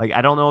 Like,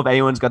 I don't know if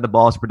anyone's got the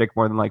balls to predict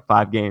more than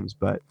 5 games,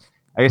 but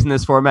I guess in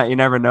this format, you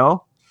never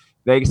know.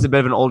 Vegas is a bit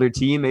of an older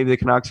team. Maybe the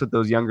Canucks with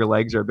those younger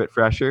legs are a bit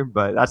fresher,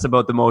 but that's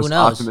about the Who most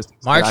knows? optimistic.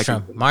 that I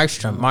can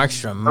Markstrom.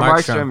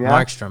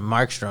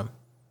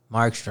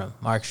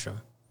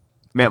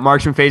 Man,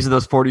 Markstrom faces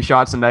those 40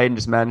 shots a night and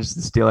just manages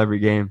to steal every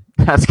game.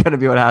 That's going to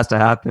be what has to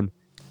happen.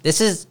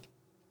 This is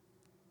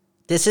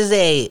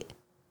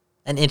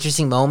an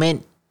interesting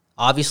moment,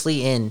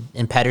 obviously in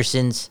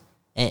Pettersson's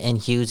and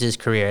Hughes'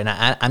 career, and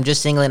I'm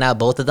just singling out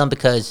both of them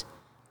because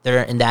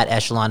they're in that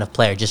echelon of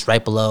player, just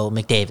right below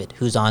McDavid,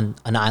 who's on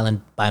an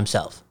island by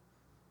himself.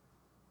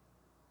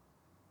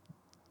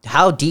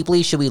 How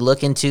deeply should we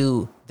look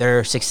into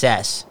their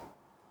success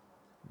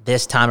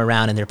this time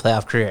around in their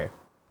playoff career?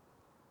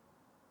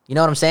 You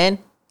know what I'm saying?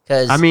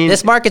 Because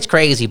this market's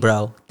crazy,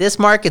 bro. This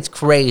market's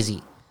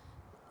crazy.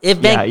 If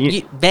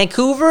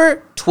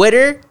Vancouver,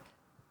 Twitter,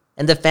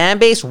 and the fan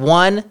base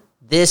won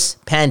this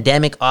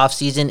pandemic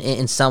offseason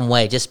in some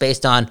way, just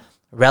based on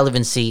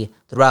relevancy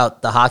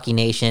throughout the hockey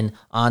nation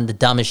on the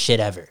dumbest shit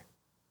ever.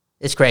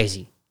 It's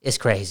crazy. It's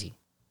crazy.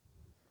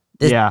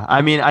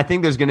 I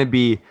think there's going to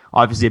be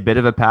obviously a bit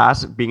of a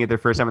pass being at their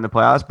first time in the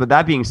playoffs. But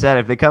that being said,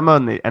 if they come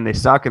out and they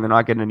suck and they're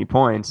not getting any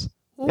points,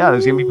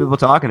 there's going to be people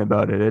talking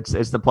about it. It's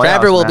the playoffs.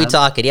 Trevor will be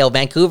talking.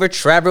 Vancouver,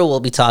 Trevor will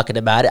be talking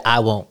about it. I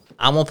won't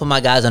put my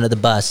guys under the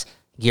bus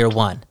year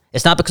one.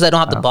 It's not because I don't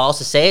have the balls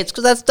to say it. It's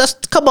because that's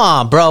come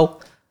on, bro.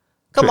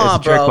 Come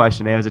on, bro. It's a trick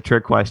question. It was a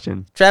trick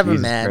question. Trevor,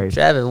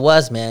 Trevor, it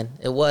was, man.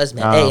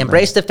 Hey,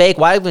 embrace the fake.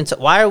 Why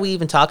are we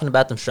even talking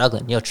about them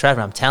struggling?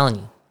 Trevor, I'm telling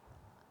you.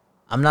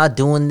 I'm not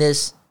doing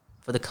this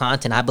for the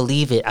content. I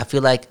believe it. I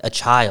feel like a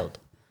child.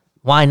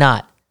 Why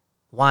not?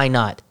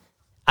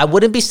 I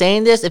wouldn't be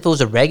saying this if it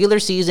was a regular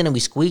season and we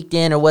squeaked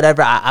in or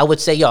whatever. I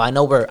would say, I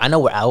know we're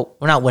out.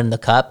 We're not winning the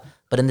cup.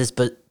 But in this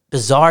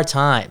bizarre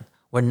time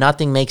where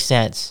nothing makes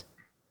sense,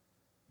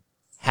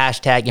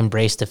 hashtag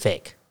embrace the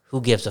fake. Who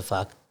gives a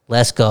fuck?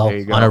 Let's go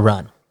on a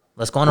run.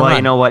 Let's go on a run. Well,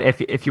 you know what?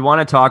 If you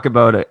want to talk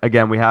about it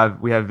again, we have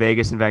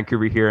Vegas and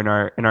Vancouver here in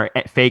our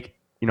fake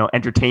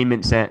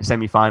entertainment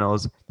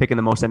semifinals, picking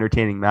the most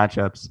entertaining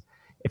matchups.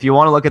 If you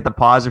want to look at the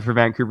positive for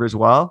Vancouver as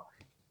well,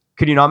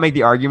 could you not make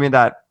the argument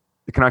that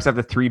the Canucks have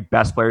the three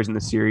best players in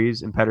the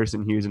series in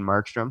Pettersson, Hughes, and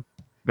Markstrom?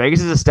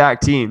 Vegas is a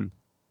stacked team.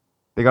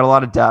 They got a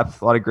lot of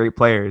depth, a lot of great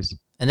players.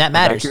 And that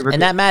matters.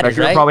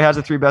 Vancouver right? probably has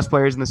the three best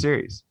players in the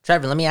series.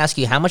 Trevor, let me ask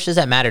you, how much does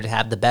that matter to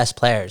have the best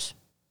players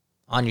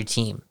on your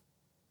team?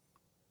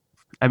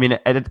 I mean,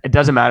 it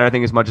doesn't matter, I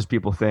think, as much as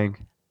people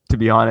think, to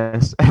be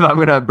honest. If I'm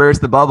going to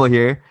burst the bubble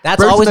here.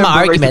 That's always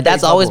my argument.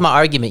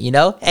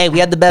 Hey, we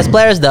have the best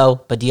players, though,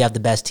 but do you have the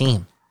best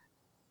team?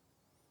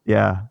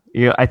 Yeah.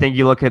 I think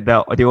you look at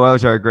the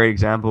Oilers are a great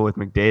example with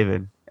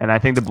McDavid. And I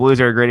think the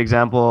Blues are a great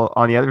example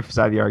on the other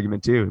side of the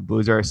argument, too. The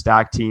Blues are a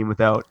stacked team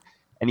without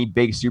any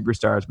big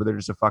superstars, but they're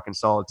just a fucking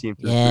solid team.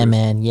 Yeah,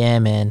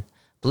 man.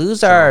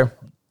 Blues are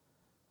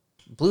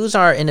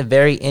in a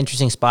very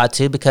interesting spot,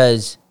 too,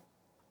 because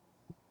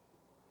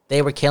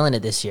they were killing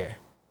it this year.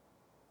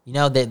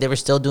 They were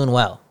still doing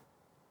well.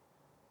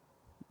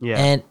 Yeah.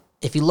 And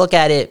if you look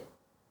at it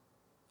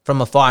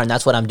from afar, and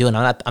that's what I'm doing,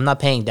 I'm not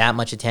paying that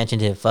much attention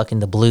to fucking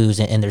the Blues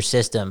and their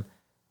system.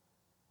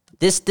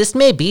 This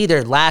may be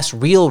their last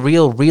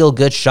real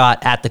good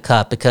shot at the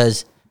cup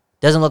because it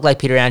doesn't look like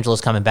Peter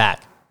Angelo's coming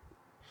back.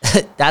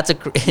 That's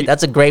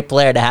a great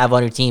player to have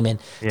on your team, and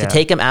to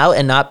take him out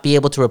and not be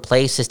able to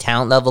replace his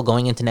talent level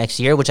going into next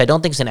year, which I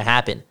don't think is going to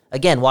happen.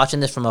 Again, watching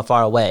this from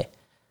afar away,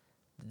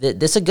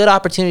 this is a good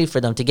opportunity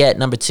for them to get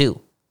number two.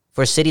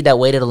 For a city that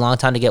waited a long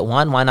time to get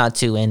one, why not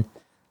two? And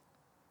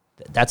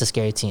that's a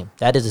scary team.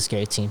 That is a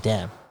scary team.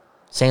 Damn,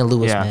 St.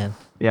 Louis, man.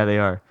 Yeah, they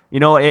are.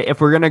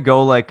 If we're gonna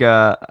go like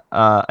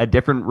a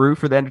different route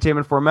for the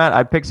entertainment format,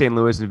 I'd pick St.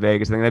 Louis and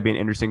Vegas. I think that'd be an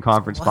interesting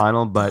conference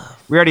final. But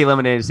we already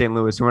eliminated St.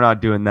 Louis, so we're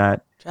not doing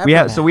that. We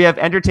have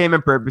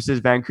entertainment purposes.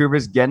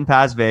 Vancouver's getting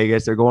past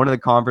Vegas. They're going to the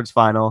conference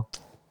final.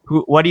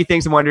 What do you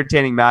think's a more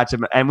entertaining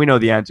matchup? And we know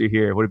the answer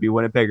here. Would it be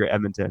Winnipeg or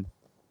Edmonton?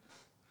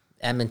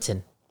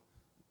 Edmonton.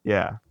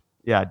 Yeah,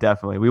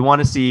 definitely. We want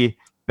to see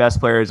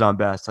best players on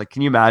best. Like,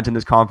 can you imagine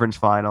this conference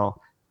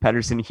final?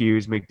 Pettersson,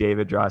 Hughes,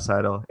 McDavid,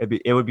 Draisaitl.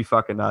 It would be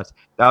fucking nuts.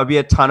 That would be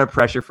a ton of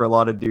pressure for a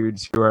lot of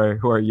dudes who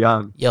are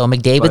young. Yo,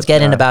 McDavid's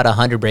getting about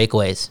 100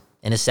 breakaways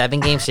in a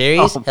 7-game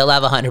series. He'll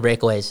have 100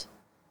 breakaways.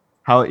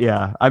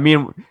 I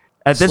mean,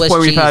 at this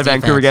point, we've had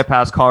Vancouver get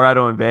past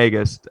Colorado and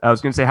Vegas. I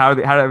was gonna say how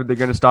are they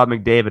gonna stop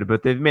McDavid?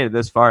 But they've made it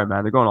this far,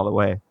 man. They're going all the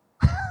way.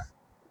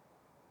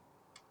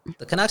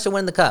 The Canucks are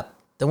winning the cup.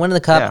 They're winning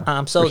the cup. Yeah,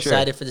 I'm so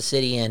excited for the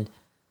city, and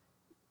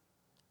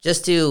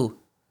just to.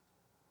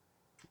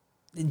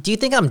 Do you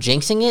think I'm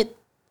jinxing it?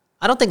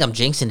 I don't think I'm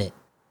jinxing it.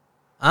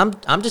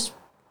 I'm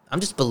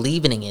just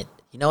believing in it.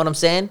 You know what I'm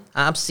saying?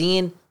 I'm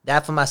seeing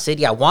that for my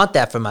city. I want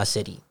that for my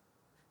city.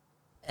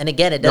 And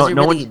again, it doesn't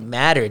really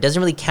matter. It doesn't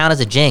really count as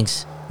a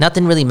jinx.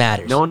 Nothing really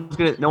matters. No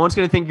one's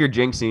gonna think you're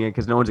jinxing it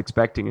because no one's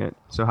expecting it.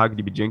 So how could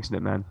you be jinxing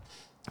it, man?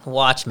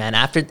 Watch, man.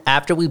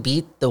 After we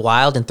beat the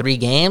Wild in 3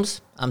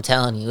 games, I'm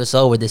telling you, it's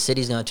over. The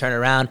city's gonna turn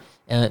around,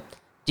 and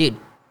dude,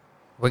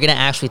 we're gonna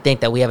actually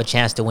think that we have a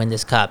chance to win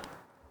this cup.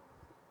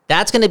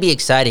 That's going to be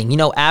exciting. You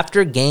know,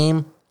 after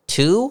game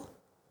 2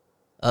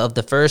 of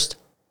the first,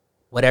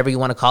 whatever you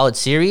want to call it,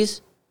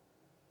 series,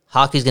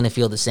 hockey's going to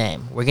feel the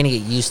same. We're going to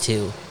get used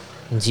to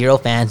 0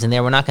 fans in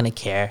there. We're not going to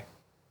care.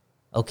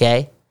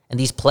 Okay? And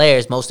these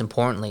players, most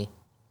importantly,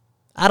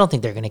 I don't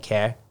think they're going to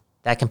care.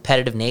 That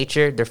competitive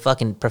nature, they're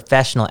fucking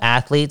professional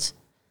athletes.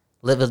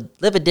 Live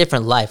a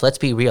different life. Let's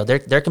be real.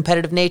 Their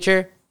competitive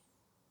nature,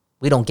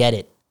 we don't get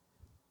it.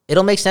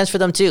 It'll make sense for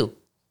them too.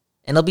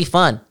 And it'll be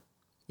fun.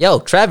 Yo,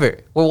 Trevor,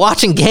 we're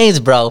watching games,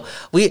 bro.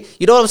 You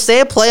know what I'm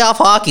saying? Playoff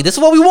hockey. This is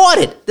what we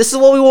wanted. This is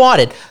what we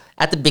wanted.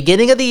 At the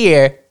beginning of the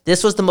year,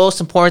 this was the most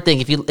important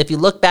thing. If you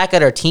look back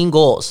at our team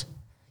goals,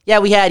 yeah,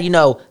 we had,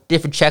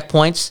 different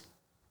checkpoints.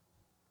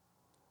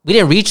 We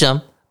didn't reach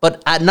them,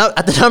 but at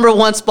the number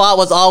 1 spot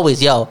was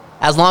always,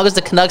 as long as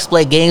the Canucks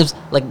play games,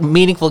 like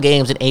meaningful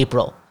games in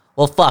April.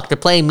 Well, fuck, they're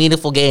playing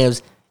meaningful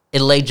games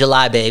in late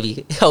July,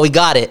 baby. We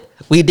got it.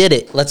 We did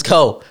it. Let's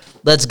go.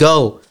 Let's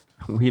go.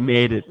 We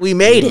made it. We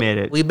made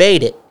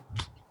it.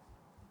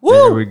 Woo!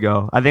 There we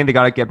go. I think they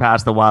got to get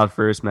past the Wild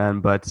first,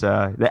 man. But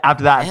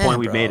after that point,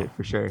 we made it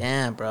for sure.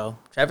 Damn, bro.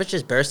 Trevor's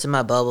just bursting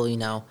my bubble,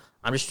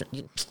 I'm just,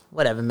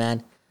 whatever,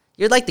 man.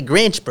 You're like the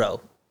Grinch,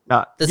 bro.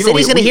 The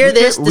city's going to hear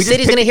this. The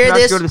city's going to hear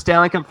this. Go to the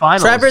Stanley Cup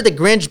Finals. Trevor, the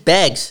Grinch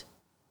begs.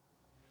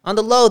 On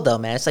the low, though,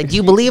 man. It's like, do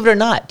you believe it or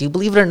not? Do you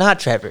believe it or not,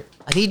 Trevor?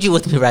 I need you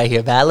with me right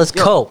here, man. Let's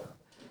go.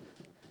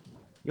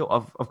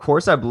 Of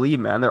course I believe,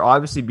 man. They're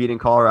obviously beating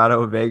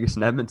Colorado, Vegas,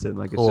 and Edmonton.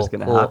 Like, it's just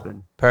going to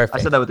happen. Perfect.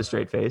 I said that with a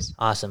straight face.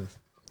 Awesome.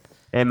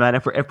 Hey, man,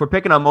 if we're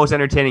picking on most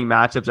entertaining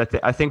matchups,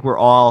 I think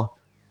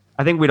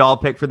we'd all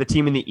pick for the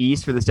team in the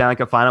East for the Stanley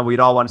Cup Final. We'd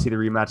all want to see the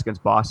rematch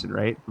against Boston,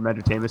 right? From an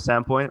entertainment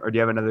standpoint, or do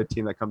you have another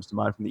team that comes to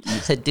mind from the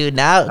East? Dude,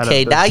 now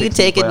you're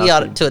taking me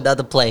out to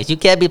another place. You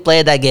can't be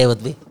playing that game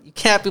with me.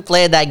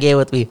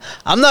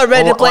 I'm not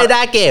ready to play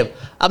that game.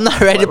 I'm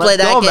not ready to play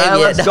that game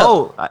yet. Let's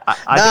go.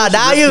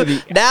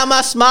 Now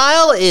my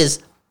smile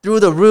is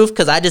through the roof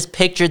because I just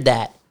pictured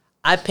that.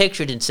 I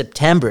pictured in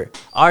September,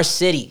 our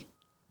city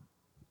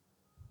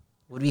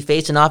would be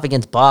facing off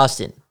against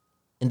Boston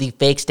in the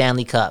fake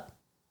Stanley Cup.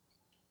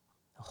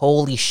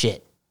 Holy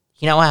shit.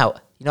 You know how,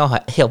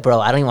 yo, bro,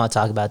 I don't even want to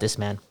talk about this,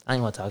 man. I don't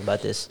even want to talk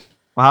about this.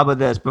 Well, how about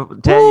this?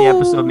 But to end the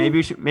episode,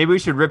 maybe we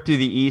should rip through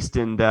the East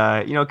and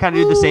kind of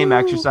do the same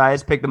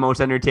exercise, pick the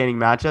most entertaining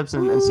matchups,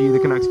 and see who the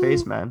Canucks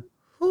face, man.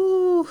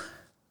 Ooh.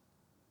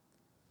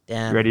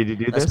 Damn. You ready to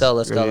do this? Let's go.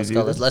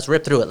 Let's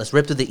rip through it. Let's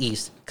rip through the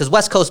East. Because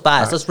West Coast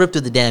bias. Right. Let's rip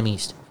through the damn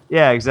East.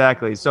 Yeah,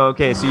 exactly. So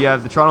you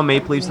have the Toronto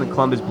Maple Leafs and the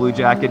Columbus Blue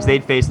Jackets.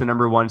 They'd face the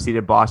number 1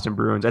 seeded Boston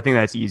Bruins. I think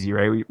that's easy,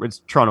 right? It's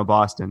Toronto,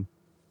 Boston.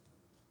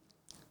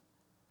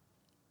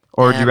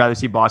 Or would you rather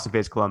see Boston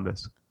face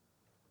Columbus?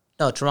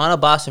 No, Toronto,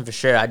 Boston for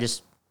sure. I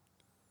just,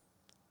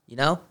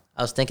 I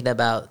was thinking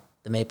about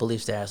the Maple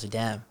Leafs there. I was like,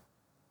 damn,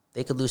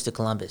 they could lose to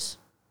Columbus.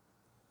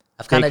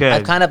 I've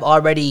kind of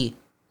already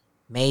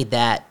made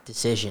that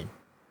decision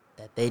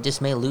that they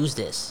just may lose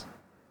this.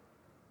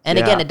 And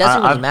again, it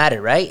doesn't really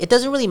matter, right? It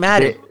doesn't really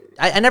matter.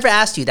 I never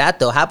asked you that,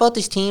 though. How about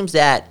these teams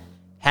that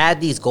had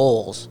these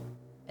goals,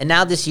 and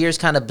now this year's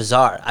kind of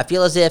bizarre? I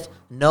feel as if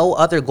no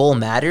other goal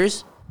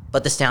matters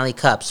but the Stanley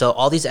Cup. So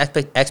all these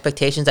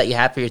expectations that you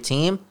have for your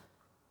team,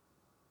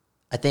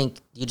 I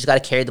think you just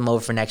got to carry them over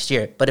for next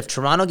year. But if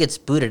Toronto gets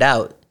booted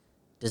out,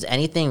 does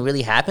anything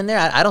really happen there?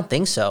 I don't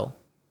think so.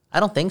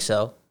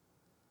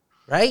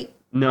 Right?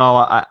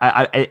 No,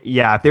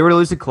 if they were to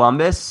lose to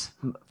Columbus,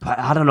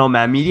 I don't know,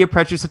 man. Media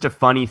pressure is such a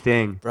funny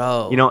thing.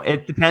 Bro.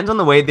 It depends on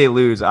the way they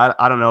lose.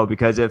 I don't know,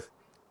 because if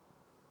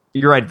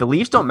you're right, the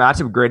Leafs don't match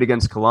up great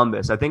against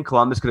Columbus. I think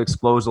Columbus could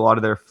expose a lot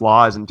of their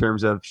flaws in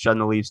terms of shutting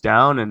the Leafs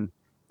down. And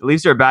the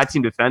Leafs are a bad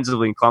team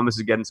defensively, and Columbus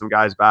is getting some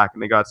guys back,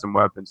 and they got some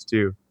weapons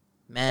too.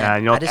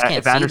 Man, I just can't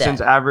if see Anderson's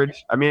that.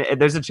 average, I mean,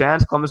 there's a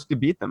chance Columbus could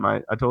beat them.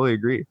 I totally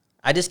agree.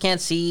 I just can't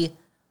see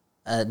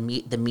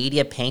the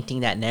media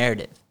painting that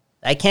narrative.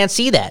 I can't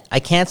see that. I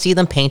can't see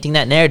them painting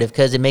that narrative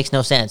because it makes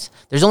no sense.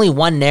 There's only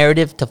one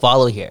narrative to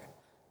follow here.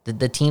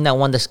 The team that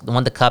won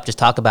the cup, just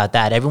talk about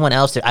that. Everyone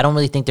else, I don't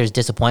really think there's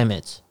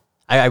disappointments.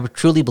 I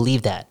truly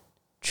believe that.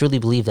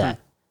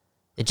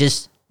 It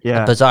just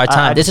a bizarre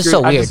time. This is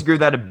so weird. I disagree with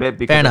that a bit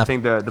because I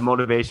think the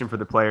motivation for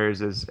the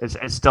players is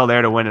still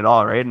there to win it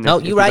all, right? And no,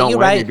 you're right.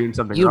 You're doing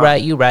something wrong.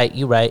 You're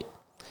right.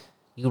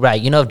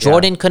 If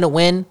Jordan couldn't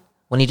win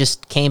when he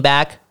just came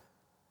back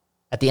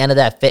at the end of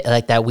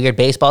that weird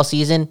baseball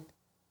season,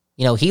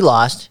 he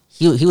lost.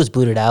 He was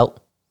booted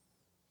out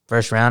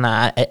first round.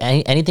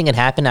 Anything could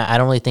happen. I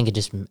don't really think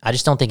I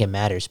just don't think it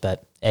matters.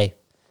 But hey,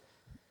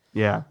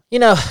 yeah,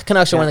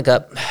 Canucks are winning the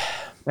cup.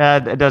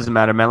 It doesn't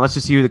matter, man. Let's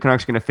just see who the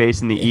Canucks are going to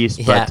face in the East.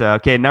 Yeah.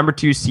 But number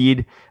 2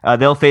 seed,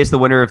 they'll face the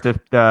winner of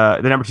the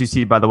number 2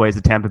 seed. By the way, is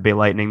the Tampa Bay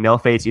Lightning. They'll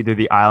face either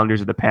the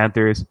Islanders or the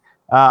Panthers.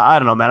 I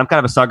don't know, man. I'm kind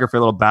of a sucker for a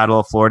little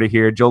battle of Florida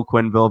here. Joel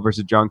Quenneville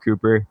versus John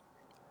Cooper.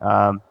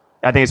 I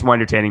think it's a more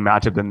entertaining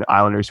matchup than the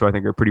Islanders, who I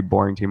think are a pretty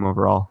boring team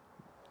overall.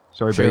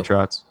 Sorry, Bay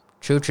Trotz.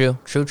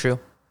 True.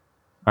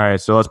 All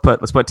right, so let's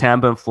put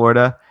Tampa in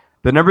Florida.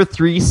 The number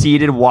 3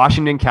 seeded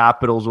Washington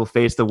Capitals will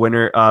face the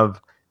winner of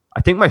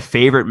I think my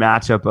favorite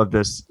matchup of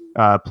this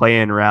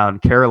play-in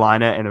round,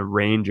 Carolina and the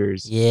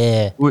Rangers.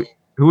 Yeah.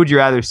 Who would you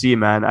rather see,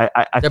 man? I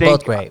They're think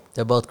both great.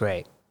 They're both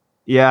great.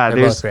 Yeah,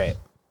 They're both great.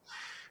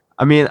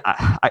 I mean,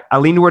 I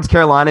lean towards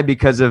Carolina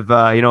because of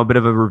a bit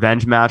of a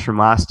revenge match from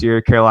last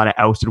year. Carolina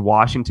ousted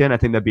Washington. I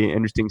think that'd be an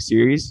interesting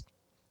series.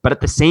 But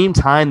at the same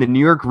time, the New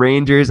York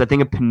Rangers, I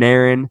think of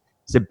Panarin,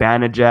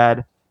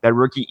 Zibanejad, that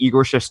rookie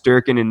Igor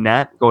Shesterkin in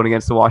net going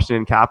against the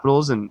Washington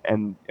Capitals,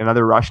 and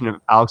another Russian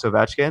of Alex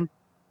Ovechkin.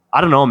 I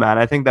don't know, man.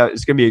 I think that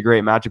it's gonna be a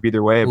great matchup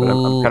either way. But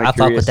I'm kind of curious.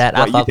 Fuck with that.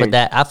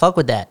 I fuck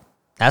with that.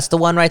 That's the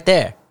one right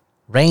there.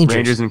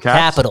 Rangers and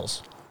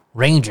Capitals.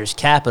 Rangers,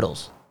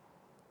 Capitals.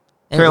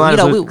 And,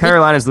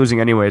 Carolina's losing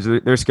anyways.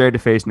 They're scared to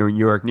face New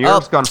York. New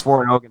York's gone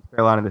 4-0 against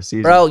Carolina this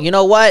season. Bro, you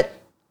know what?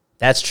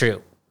 That's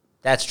true.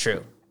 That's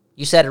true.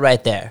 You said it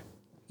right there.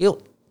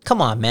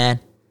 Come on, man.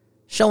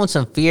 Showing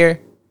some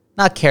fear.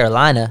 Not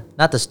Carolina.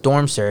 Not the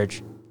Storm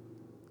Surge.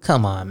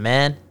 Come on,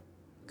 man.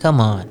 Come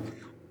on.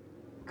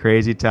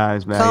 Crazy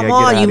times, man. Come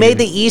on. You made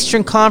the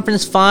Eastern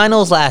Conference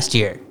Finals last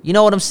year. You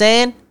know what I'm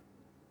saying?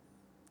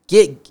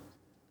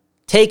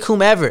 Take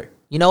whomever.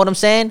 You know what I'm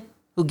saying?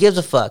 Who gives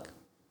a fuck?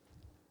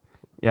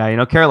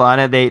 Yeah,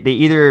 Carolina, they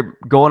either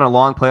go on a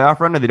long playoff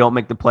run or they don't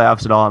make the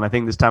playoffs at all. And I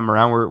think this time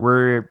around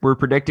we're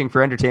predicting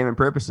for entertainment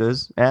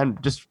purposes and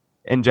just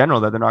in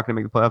general that they're not going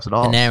to make the playoffs at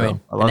all.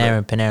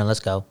 Panarin, let's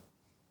go.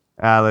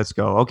 Let's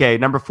go. Okay,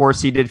 number 4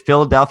 seeded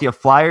Philadelphia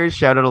Flyers.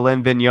 Shout out to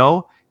Lynn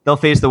Vigneault. They'll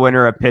face the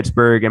winner of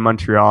Pittsburgh and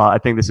Montreal. I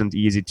think this one's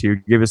easy too.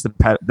 Give us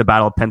the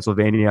Battle of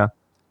Pennsylvania.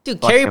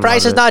 Dude, Carey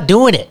Price is not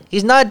doing it.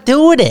 He's not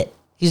doing it.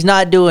 He's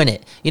not doing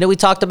it. We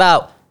talked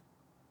about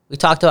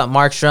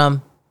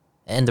Markstrom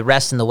and the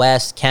rest in the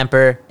West,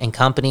 Kemper and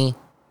company.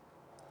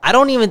 I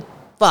don't even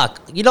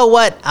fuck. You know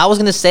what? I was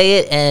gonna say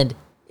it, and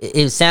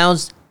it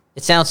sounds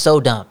so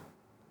dumb.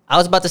 I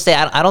was about to say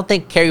I don't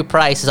think Carey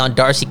Price is on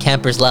Darcy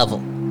Kemper's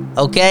level.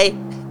 Okay,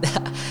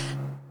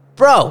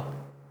 bro.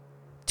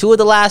 2 of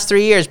the last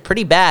 3 years,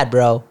 pretty bad,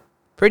 bro.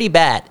 Pretty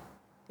bad.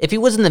 If he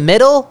was in the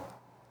middle,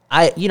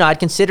 I'd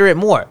consider it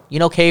more.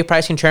 Carey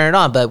Price can turn it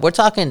on, but we're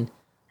talking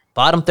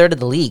bottom third of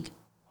the league.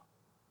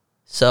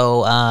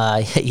 So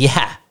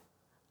yeah.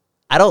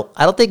 I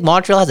don't think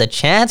Montreal has a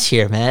chance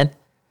here, man.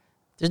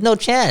 There's no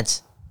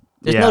chance.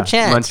 No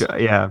chance.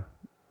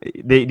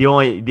 The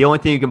only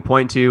thing you can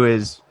point to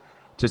is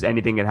just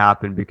anything can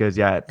happen because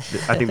I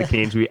think the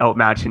Canadiens will be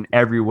outmatched in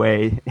every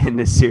way in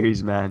this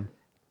series, man.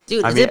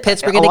 Dude, is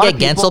Pittsburgh going to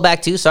get Gensel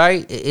back too?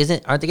 Sorry,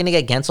 aren't they going to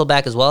get Gensel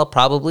back as well?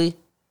 Probably.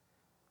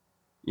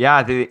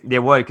 Yeah, they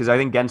would because I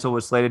think Gensel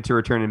was slated to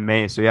return in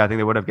May. So yeah, I think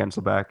they would have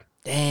Gensel back.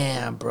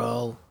 Damn,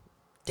 bro.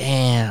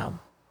 Damn.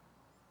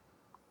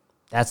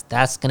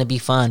 That's gonna be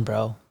fun,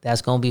 bro.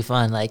 That's gonna be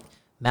fun. Like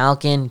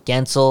Malkin,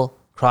 Gensel,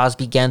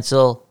 Crosby,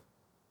 Gensel,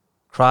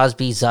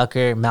 Crosby,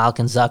 Zucker,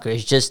 Malkin, Zucker.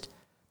 It's just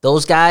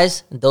those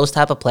guys, those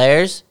type of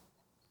players.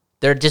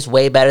 They're just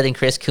way better than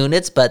Chris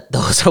Kunitz, but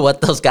those are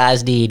what those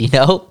guys need.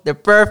 They're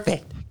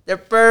perfect. They're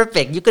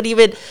perfect. You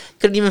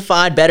couldn't even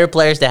find better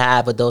players to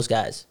have with those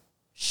guys.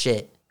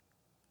 Shit.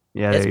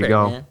 Yeah, there you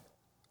go. Man.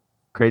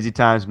 Crazy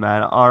times,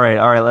 man. All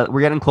right.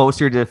 We're getting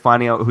closer to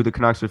finding out who the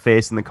Canucks would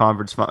face in the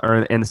conference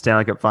or in the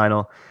Stanley Cup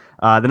final.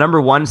 The number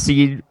 1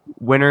 seed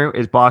winner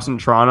is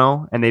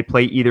Boston-Toronto, and they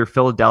play either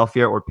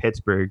Philadelphia or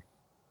Pittsburgh.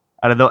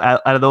 Out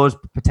of those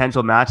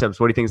potential matchups,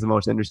 what do you think is the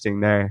most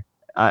interesting there?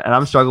 And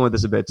I'm struggling with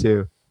this a bit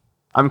too.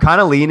 I'm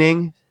kind of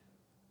leaning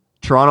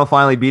Toronto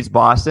finally beats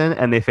Boston,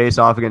 and they face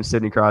off against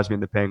Sidney Crosby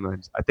and the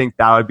Penguins. I think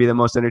that would be the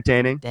most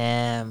entertaining.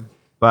 Damn.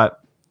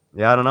 But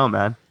yeah, I don't know,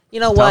 man.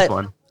 You know what? Tough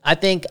one. I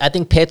think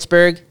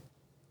Pittsburgh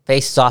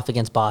faces off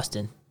against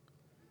Boston.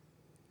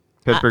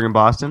 Pittsburgh and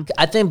Boston?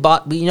 I think,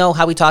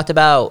 how we talked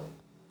about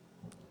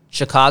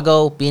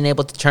Chicago being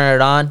able to turn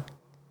it on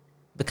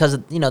because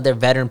of, their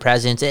veteran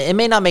presence. It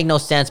may not make no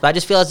sense, but I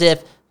just feel as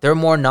if they're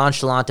more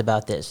nonchalant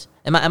about this.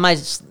 Am I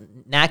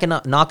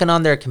knocking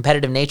on their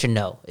competitive nature?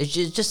 No. It's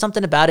just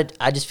something about it.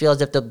 I just feel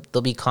as if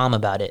they'll be calm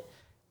about it.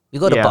 We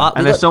go to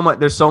Boston.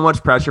 And there's so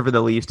much pressure for the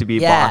Leafs to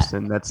beat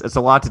Boston. It's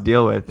a lot to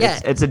deal with. Yeah.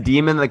 It's a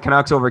demon the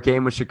Canucks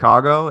overcame with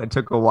Chicago. It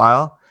took a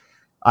while.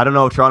 I don't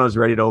know if Toronto's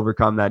ready to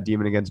overcome that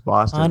demon against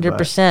Boston.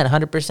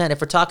 100%. If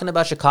we're talking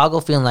about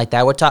Chicago feeling like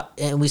that,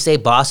 and we say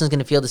Boston's going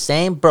to feel the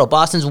same, bro,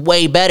 Boston's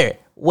way better.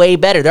 Way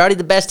better. They're already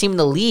the best team in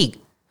the league.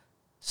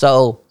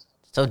 So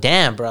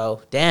damn,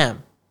 bro.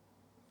 Damn.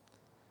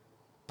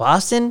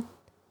 Pittsburgh.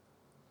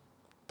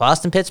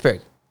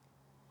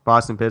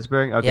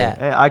 Boston-Pittsburgh? Okay. Yeah.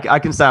 Hey, I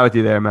can side with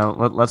you there, man.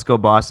 Let's go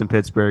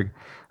Boston-Pittsburgh.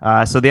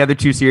 So the other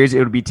 2 series, it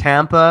would be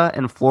Tampa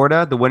and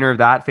Florida. The winner of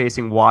that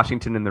facing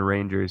Washington and the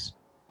Rangers.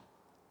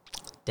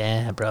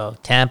 Damn, bro.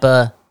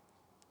 Tampa.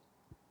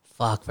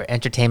 Fuck, for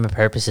entertainment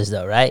purposes,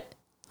 though, right?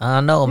 I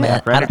don't know,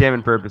 man. For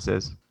entertainment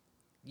purposes.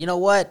 You know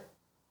what?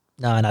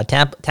 No.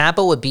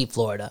 Tampa would beat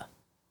Florida.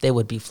 They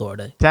would beat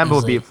Florida. Tampa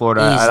would beat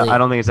Florida. I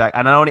don't think it's that.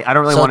 And I don't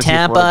really want to see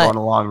Florida go on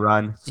a long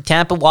run.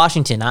 Tampa,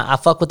 Washington. I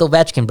fuck with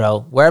Ovechkin, bro.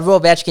 Wherever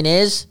Ovechkin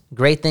is,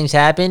 great things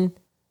happen.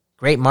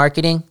 Great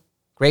marketing.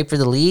 Great for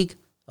the league.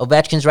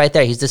 Ovechkin's right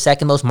there. He's the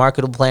second most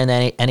marketable player in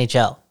the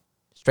NHL.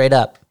 Straight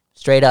up.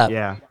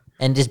 Yeah.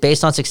 And just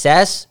based on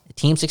success,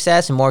 team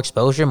success, and more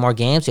exposure, more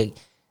games,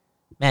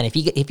 man, if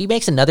he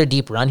makes another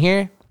deep run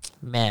here,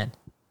 man,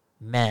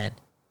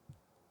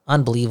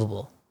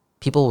 unbelievable.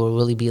 People will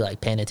really be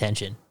like paying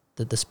attention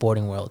to the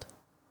sporting world.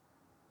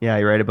 Yeah,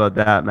 you're right about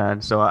that,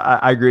 man. So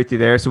I agree with you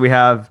there. So we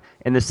have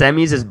in the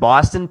semis is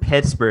Boston,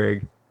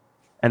 Pittsburgh,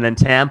 and then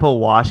Tampa,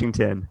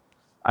 Washington.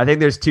 I think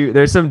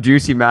there's some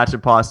juicy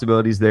matchup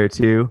possibilities there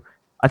too.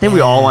 I think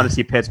we all want to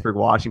see Pittsburgh,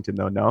 Washington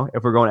though, no?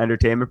 If we're going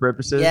entertainment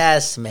purposes.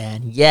 Yes,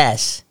 man.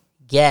 Yes.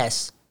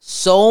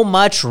 So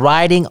much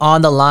riding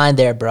on the line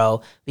there,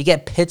 bro. We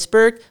get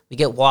Pittsburgh, we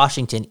get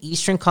Washington,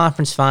 Eastern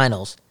Conference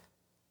Finals.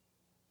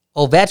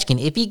 Ovechkin,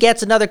 if he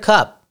gets another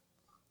cup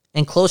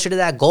and closer to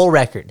that goal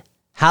record,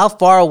 how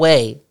far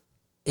away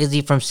is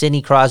he from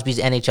Sidney Crosby's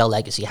NHL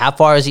legacy? How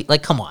far is he?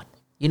 Like, come on.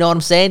 You know what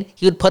I'm saying?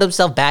 He would put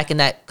himself back in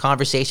that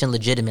conversation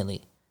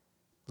legitimately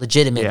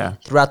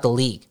throughout the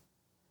league.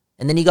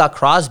 And then you got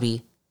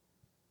Crosby,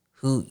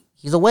 who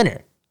he's a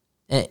winner.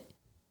 And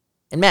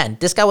man,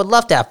 this guy would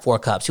love to have 4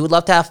 cups. He would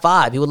love to have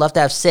 5. He would love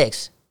to have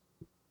 6.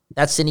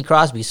 That's Sidney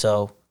Crosby.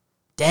 So,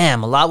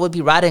 damn, a lot would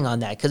be riding on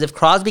that. Because if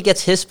Crosby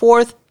gets his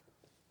 4th,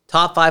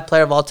 top 5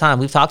 player of all time,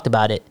 we've talked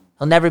about it.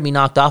 He'll never be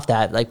knocked off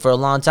that, like, for a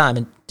long time.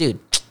 And, dude,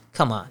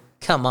 come on.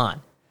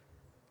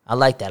 I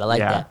like that.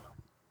 that.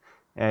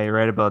 Yeah, you're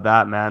right about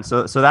that, man.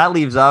 So that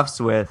leaves us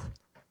with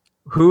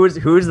who's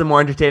the more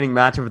entertaining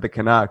matchup for the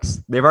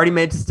Canucks. They've already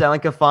made it to Stanley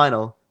Cup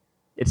final.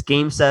 It's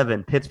Game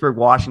 7, Pittsburgh,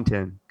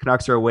 Washington.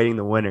 Canucks are awaiting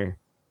the winner.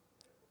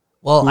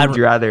 Well, who would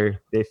you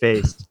rather they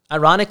faced?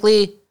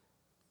 Ironically,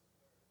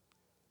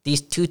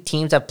 these two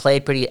teams have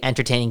played pretty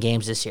entertaining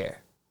games this year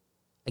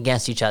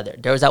against each other.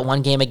 There was that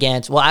one game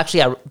against, well,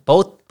 actually,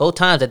 both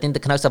times, I think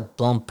the Canucks have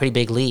blown pretty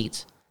big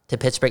leads to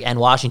Pittsburgh and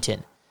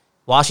Washington.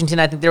 Washington,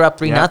 I think they're up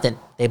 3-0.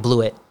 They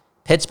blew it.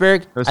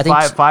 Pittsburgh, it was I think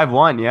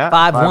 5-1, yeah.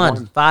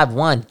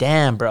 5-1.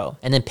 Damn, bro.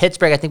 And then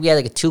Pittsburgh, I think we had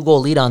like a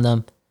 2-goal lead on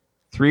them.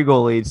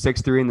 3-goal lead,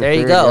 6-3 in the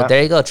third. Yeah.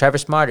 There you go. Trevor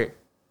Smarter.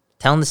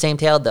 Telling the same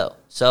tale, though.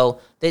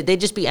 So they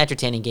just be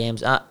entertaining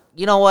games.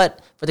 You know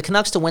what? For the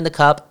Canucks to win the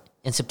Cup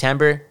in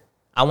September,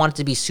 I want it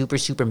to be super,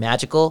 super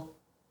magical.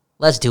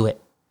 Let's do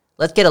it.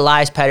 Let's get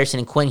Elias Pettersson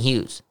and Quinn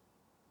Hughes.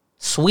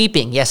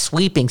 Sweeping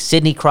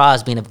Sidney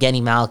Crosby and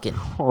Evgeny Malkin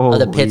of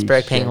the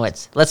Pittsburgh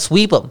Penguins. Let's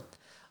sweep them.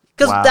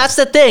 Because that's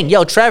the thing.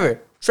 Yo,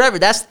 Trevor,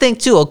 that's the thing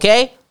too,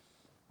 okay?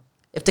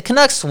 If the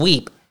Canucks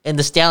sweep in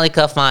the Stanley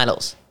Cup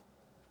Finals,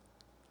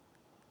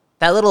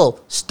 that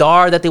little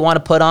star that they want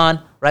to put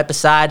on right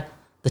beside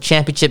the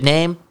championship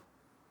name,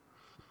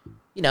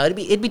 you know,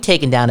 it'd be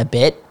taken down a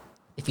bit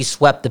if you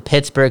swept the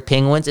Pittsburgh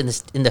Penguins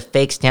in the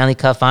fake Stanley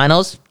Cup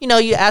Finals. You know,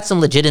 you add some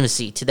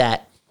legitimacy to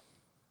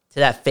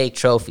that fake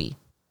trophy.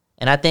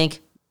 And I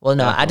think, well,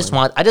 no,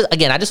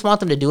 definitely. I just want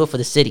them to do it for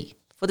the city.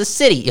 For the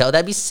city, yo,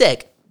 that'd be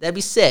sick.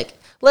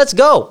 Let's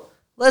go.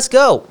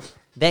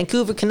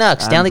 Vancouver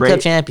Canucks, Stanley Cup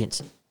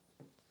champions.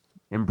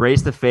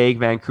 Embrace the fake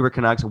Vancouver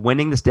Canucks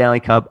winning the Stanley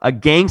Cup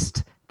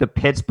against the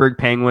Pittsburgh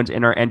Penguins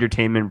in our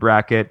entertainment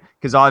bracket.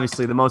 Because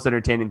obviously the most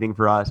entertaining thing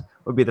for us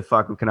would be the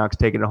fucking Canucks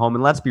taking it home.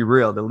 And let's be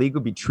real, the league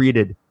would be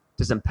treated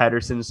to some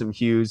Pettersson, some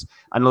Hughes.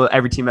 I know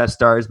every team has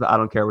stars, but I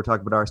don't care. We're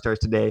talking about our stars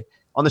today.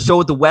 On the show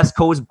with the West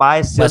Coast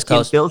bias, Silky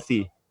and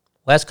Filthy.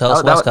 West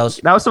Coast.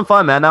 That was some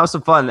fun, man.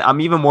 I'm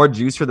even more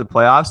juiced for the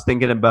playoffs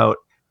thinking about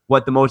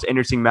what the most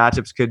interesting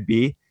matchups could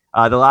be.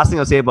 The last thing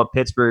I'll say about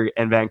Pittsburgh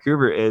and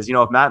Vancouver is, you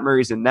know, if Matt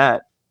Murray's in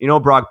net, you know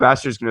Brock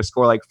Besser's going to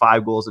score like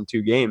 5 goals in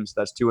 2 games.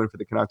 That's 2 for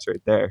the Canucks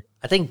right there.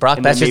 I think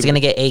Brock Besser's going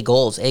to get 8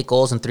 goals. 8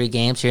 goals in 3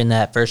 games here in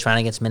that first round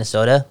against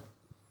Minnesota.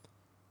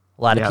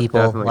 A lot of people,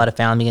 definitely. A lot of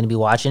family going to be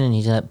watching, and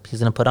he's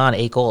gonna put on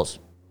 8 goals,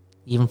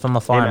 even from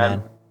afar,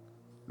 man.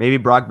 Maybe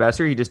Brock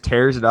Besser, he just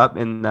tears it up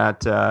in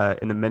that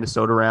in the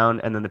Minnesota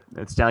round and then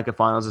the Stanley Cup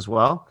Finals as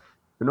well.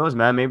 Who knows,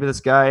 man? Maybe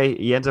this guy,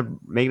 he ends up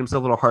making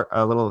himself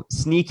a little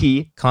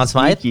sneaky. Conn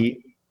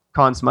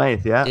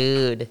Smythe, yeah.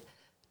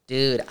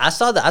 Dude, I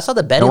saw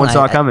the betting. No one line.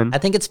 saw it coming. I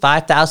think it's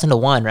 5,000 to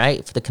 1,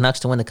 right, for the Canucks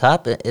to win the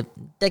Cup.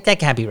 That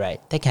can't be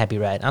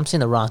right. I'm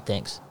seeing the wrong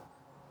things.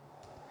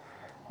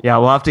 Yeah,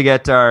 we'll have to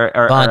get our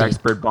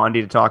expert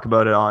Bondi to talk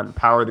about it on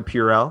Power the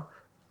Purell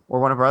or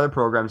one of our other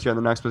programs here on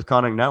the Next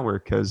Wisconsin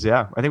Network. Because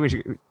yeah, I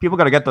think people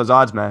got to get those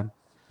odds, man.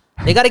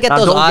 They got to get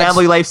those don't odds. Don't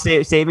gamble your life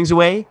savings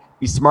away.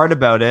 Be smart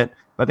about it.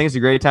 But I think it's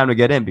a great time to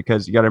get in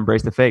because you got to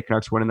embrace the fake.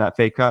 Canucks winning that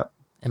fake cup.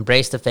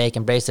 Embrace the fake.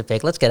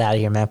 Let's get out of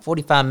here, man.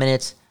 45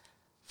 minutes,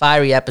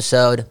 fiery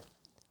episode.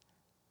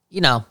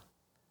 You know,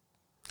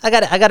 I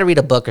got to read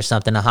a book or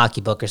something, a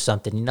hockey book or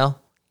something. You know,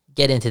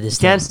 get into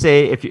this. You can't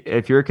say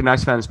if you're a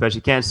Canucks fan, especially,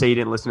 you can't say you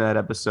didn't listen to that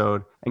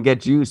episode and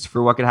get juiced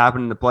for what could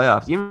happen in the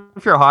playoffs. Even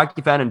if you're a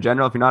hockey fan in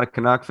general, if you're not a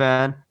Canuck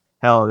fan,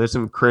 hell, there's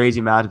some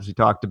crazy matchups we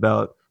talked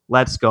about.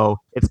 Let's go.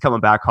 It's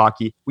coming back,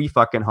 hockey. We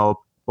fucking hope.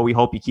 But we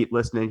hope you keep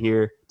listening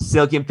here.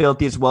 Silky and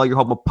Filthy as well. Your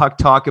home of puck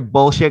talk and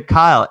bullshit.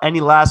 Kyle,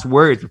 any last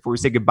words before we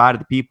say goodbye to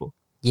the people?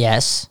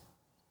 Yes.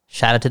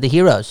 Shout out to the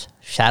heroes.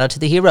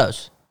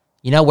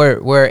 You know,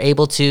 we're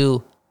able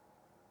to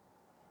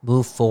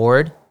move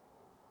forward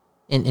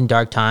in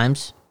dark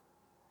times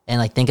and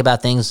like think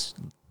about things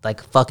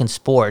like fucking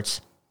sports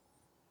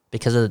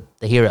because of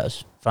the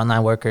heroes,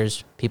 frontline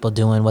workers, people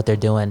doing what they're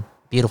doing,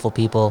 beautiful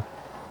people.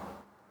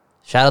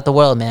 Shout out the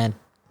world, man.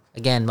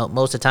 Again,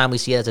 most of the time we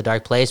see it as a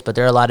dark place, but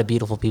there are a lot of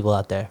beautiful people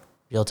out there.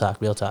 Real talk,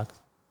 real talk.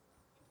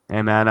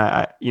 Hey man,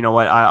 I you know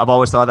what? I've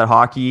always thought that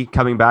hockey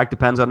coming back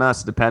depends on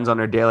us. It depends on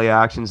our daily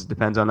actions. It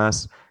depends on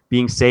us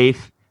being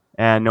safe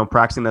and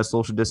practicing those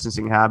social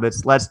distancing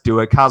habits. Let's do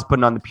it. Kyle's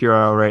putting on the pure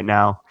oil right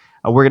now.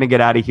 We're gonna get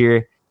out of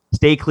here.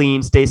 Stay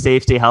clean, stay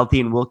safe, stay healthy,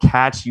 and we'll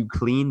catch you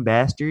clean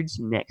bastards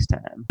next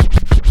time.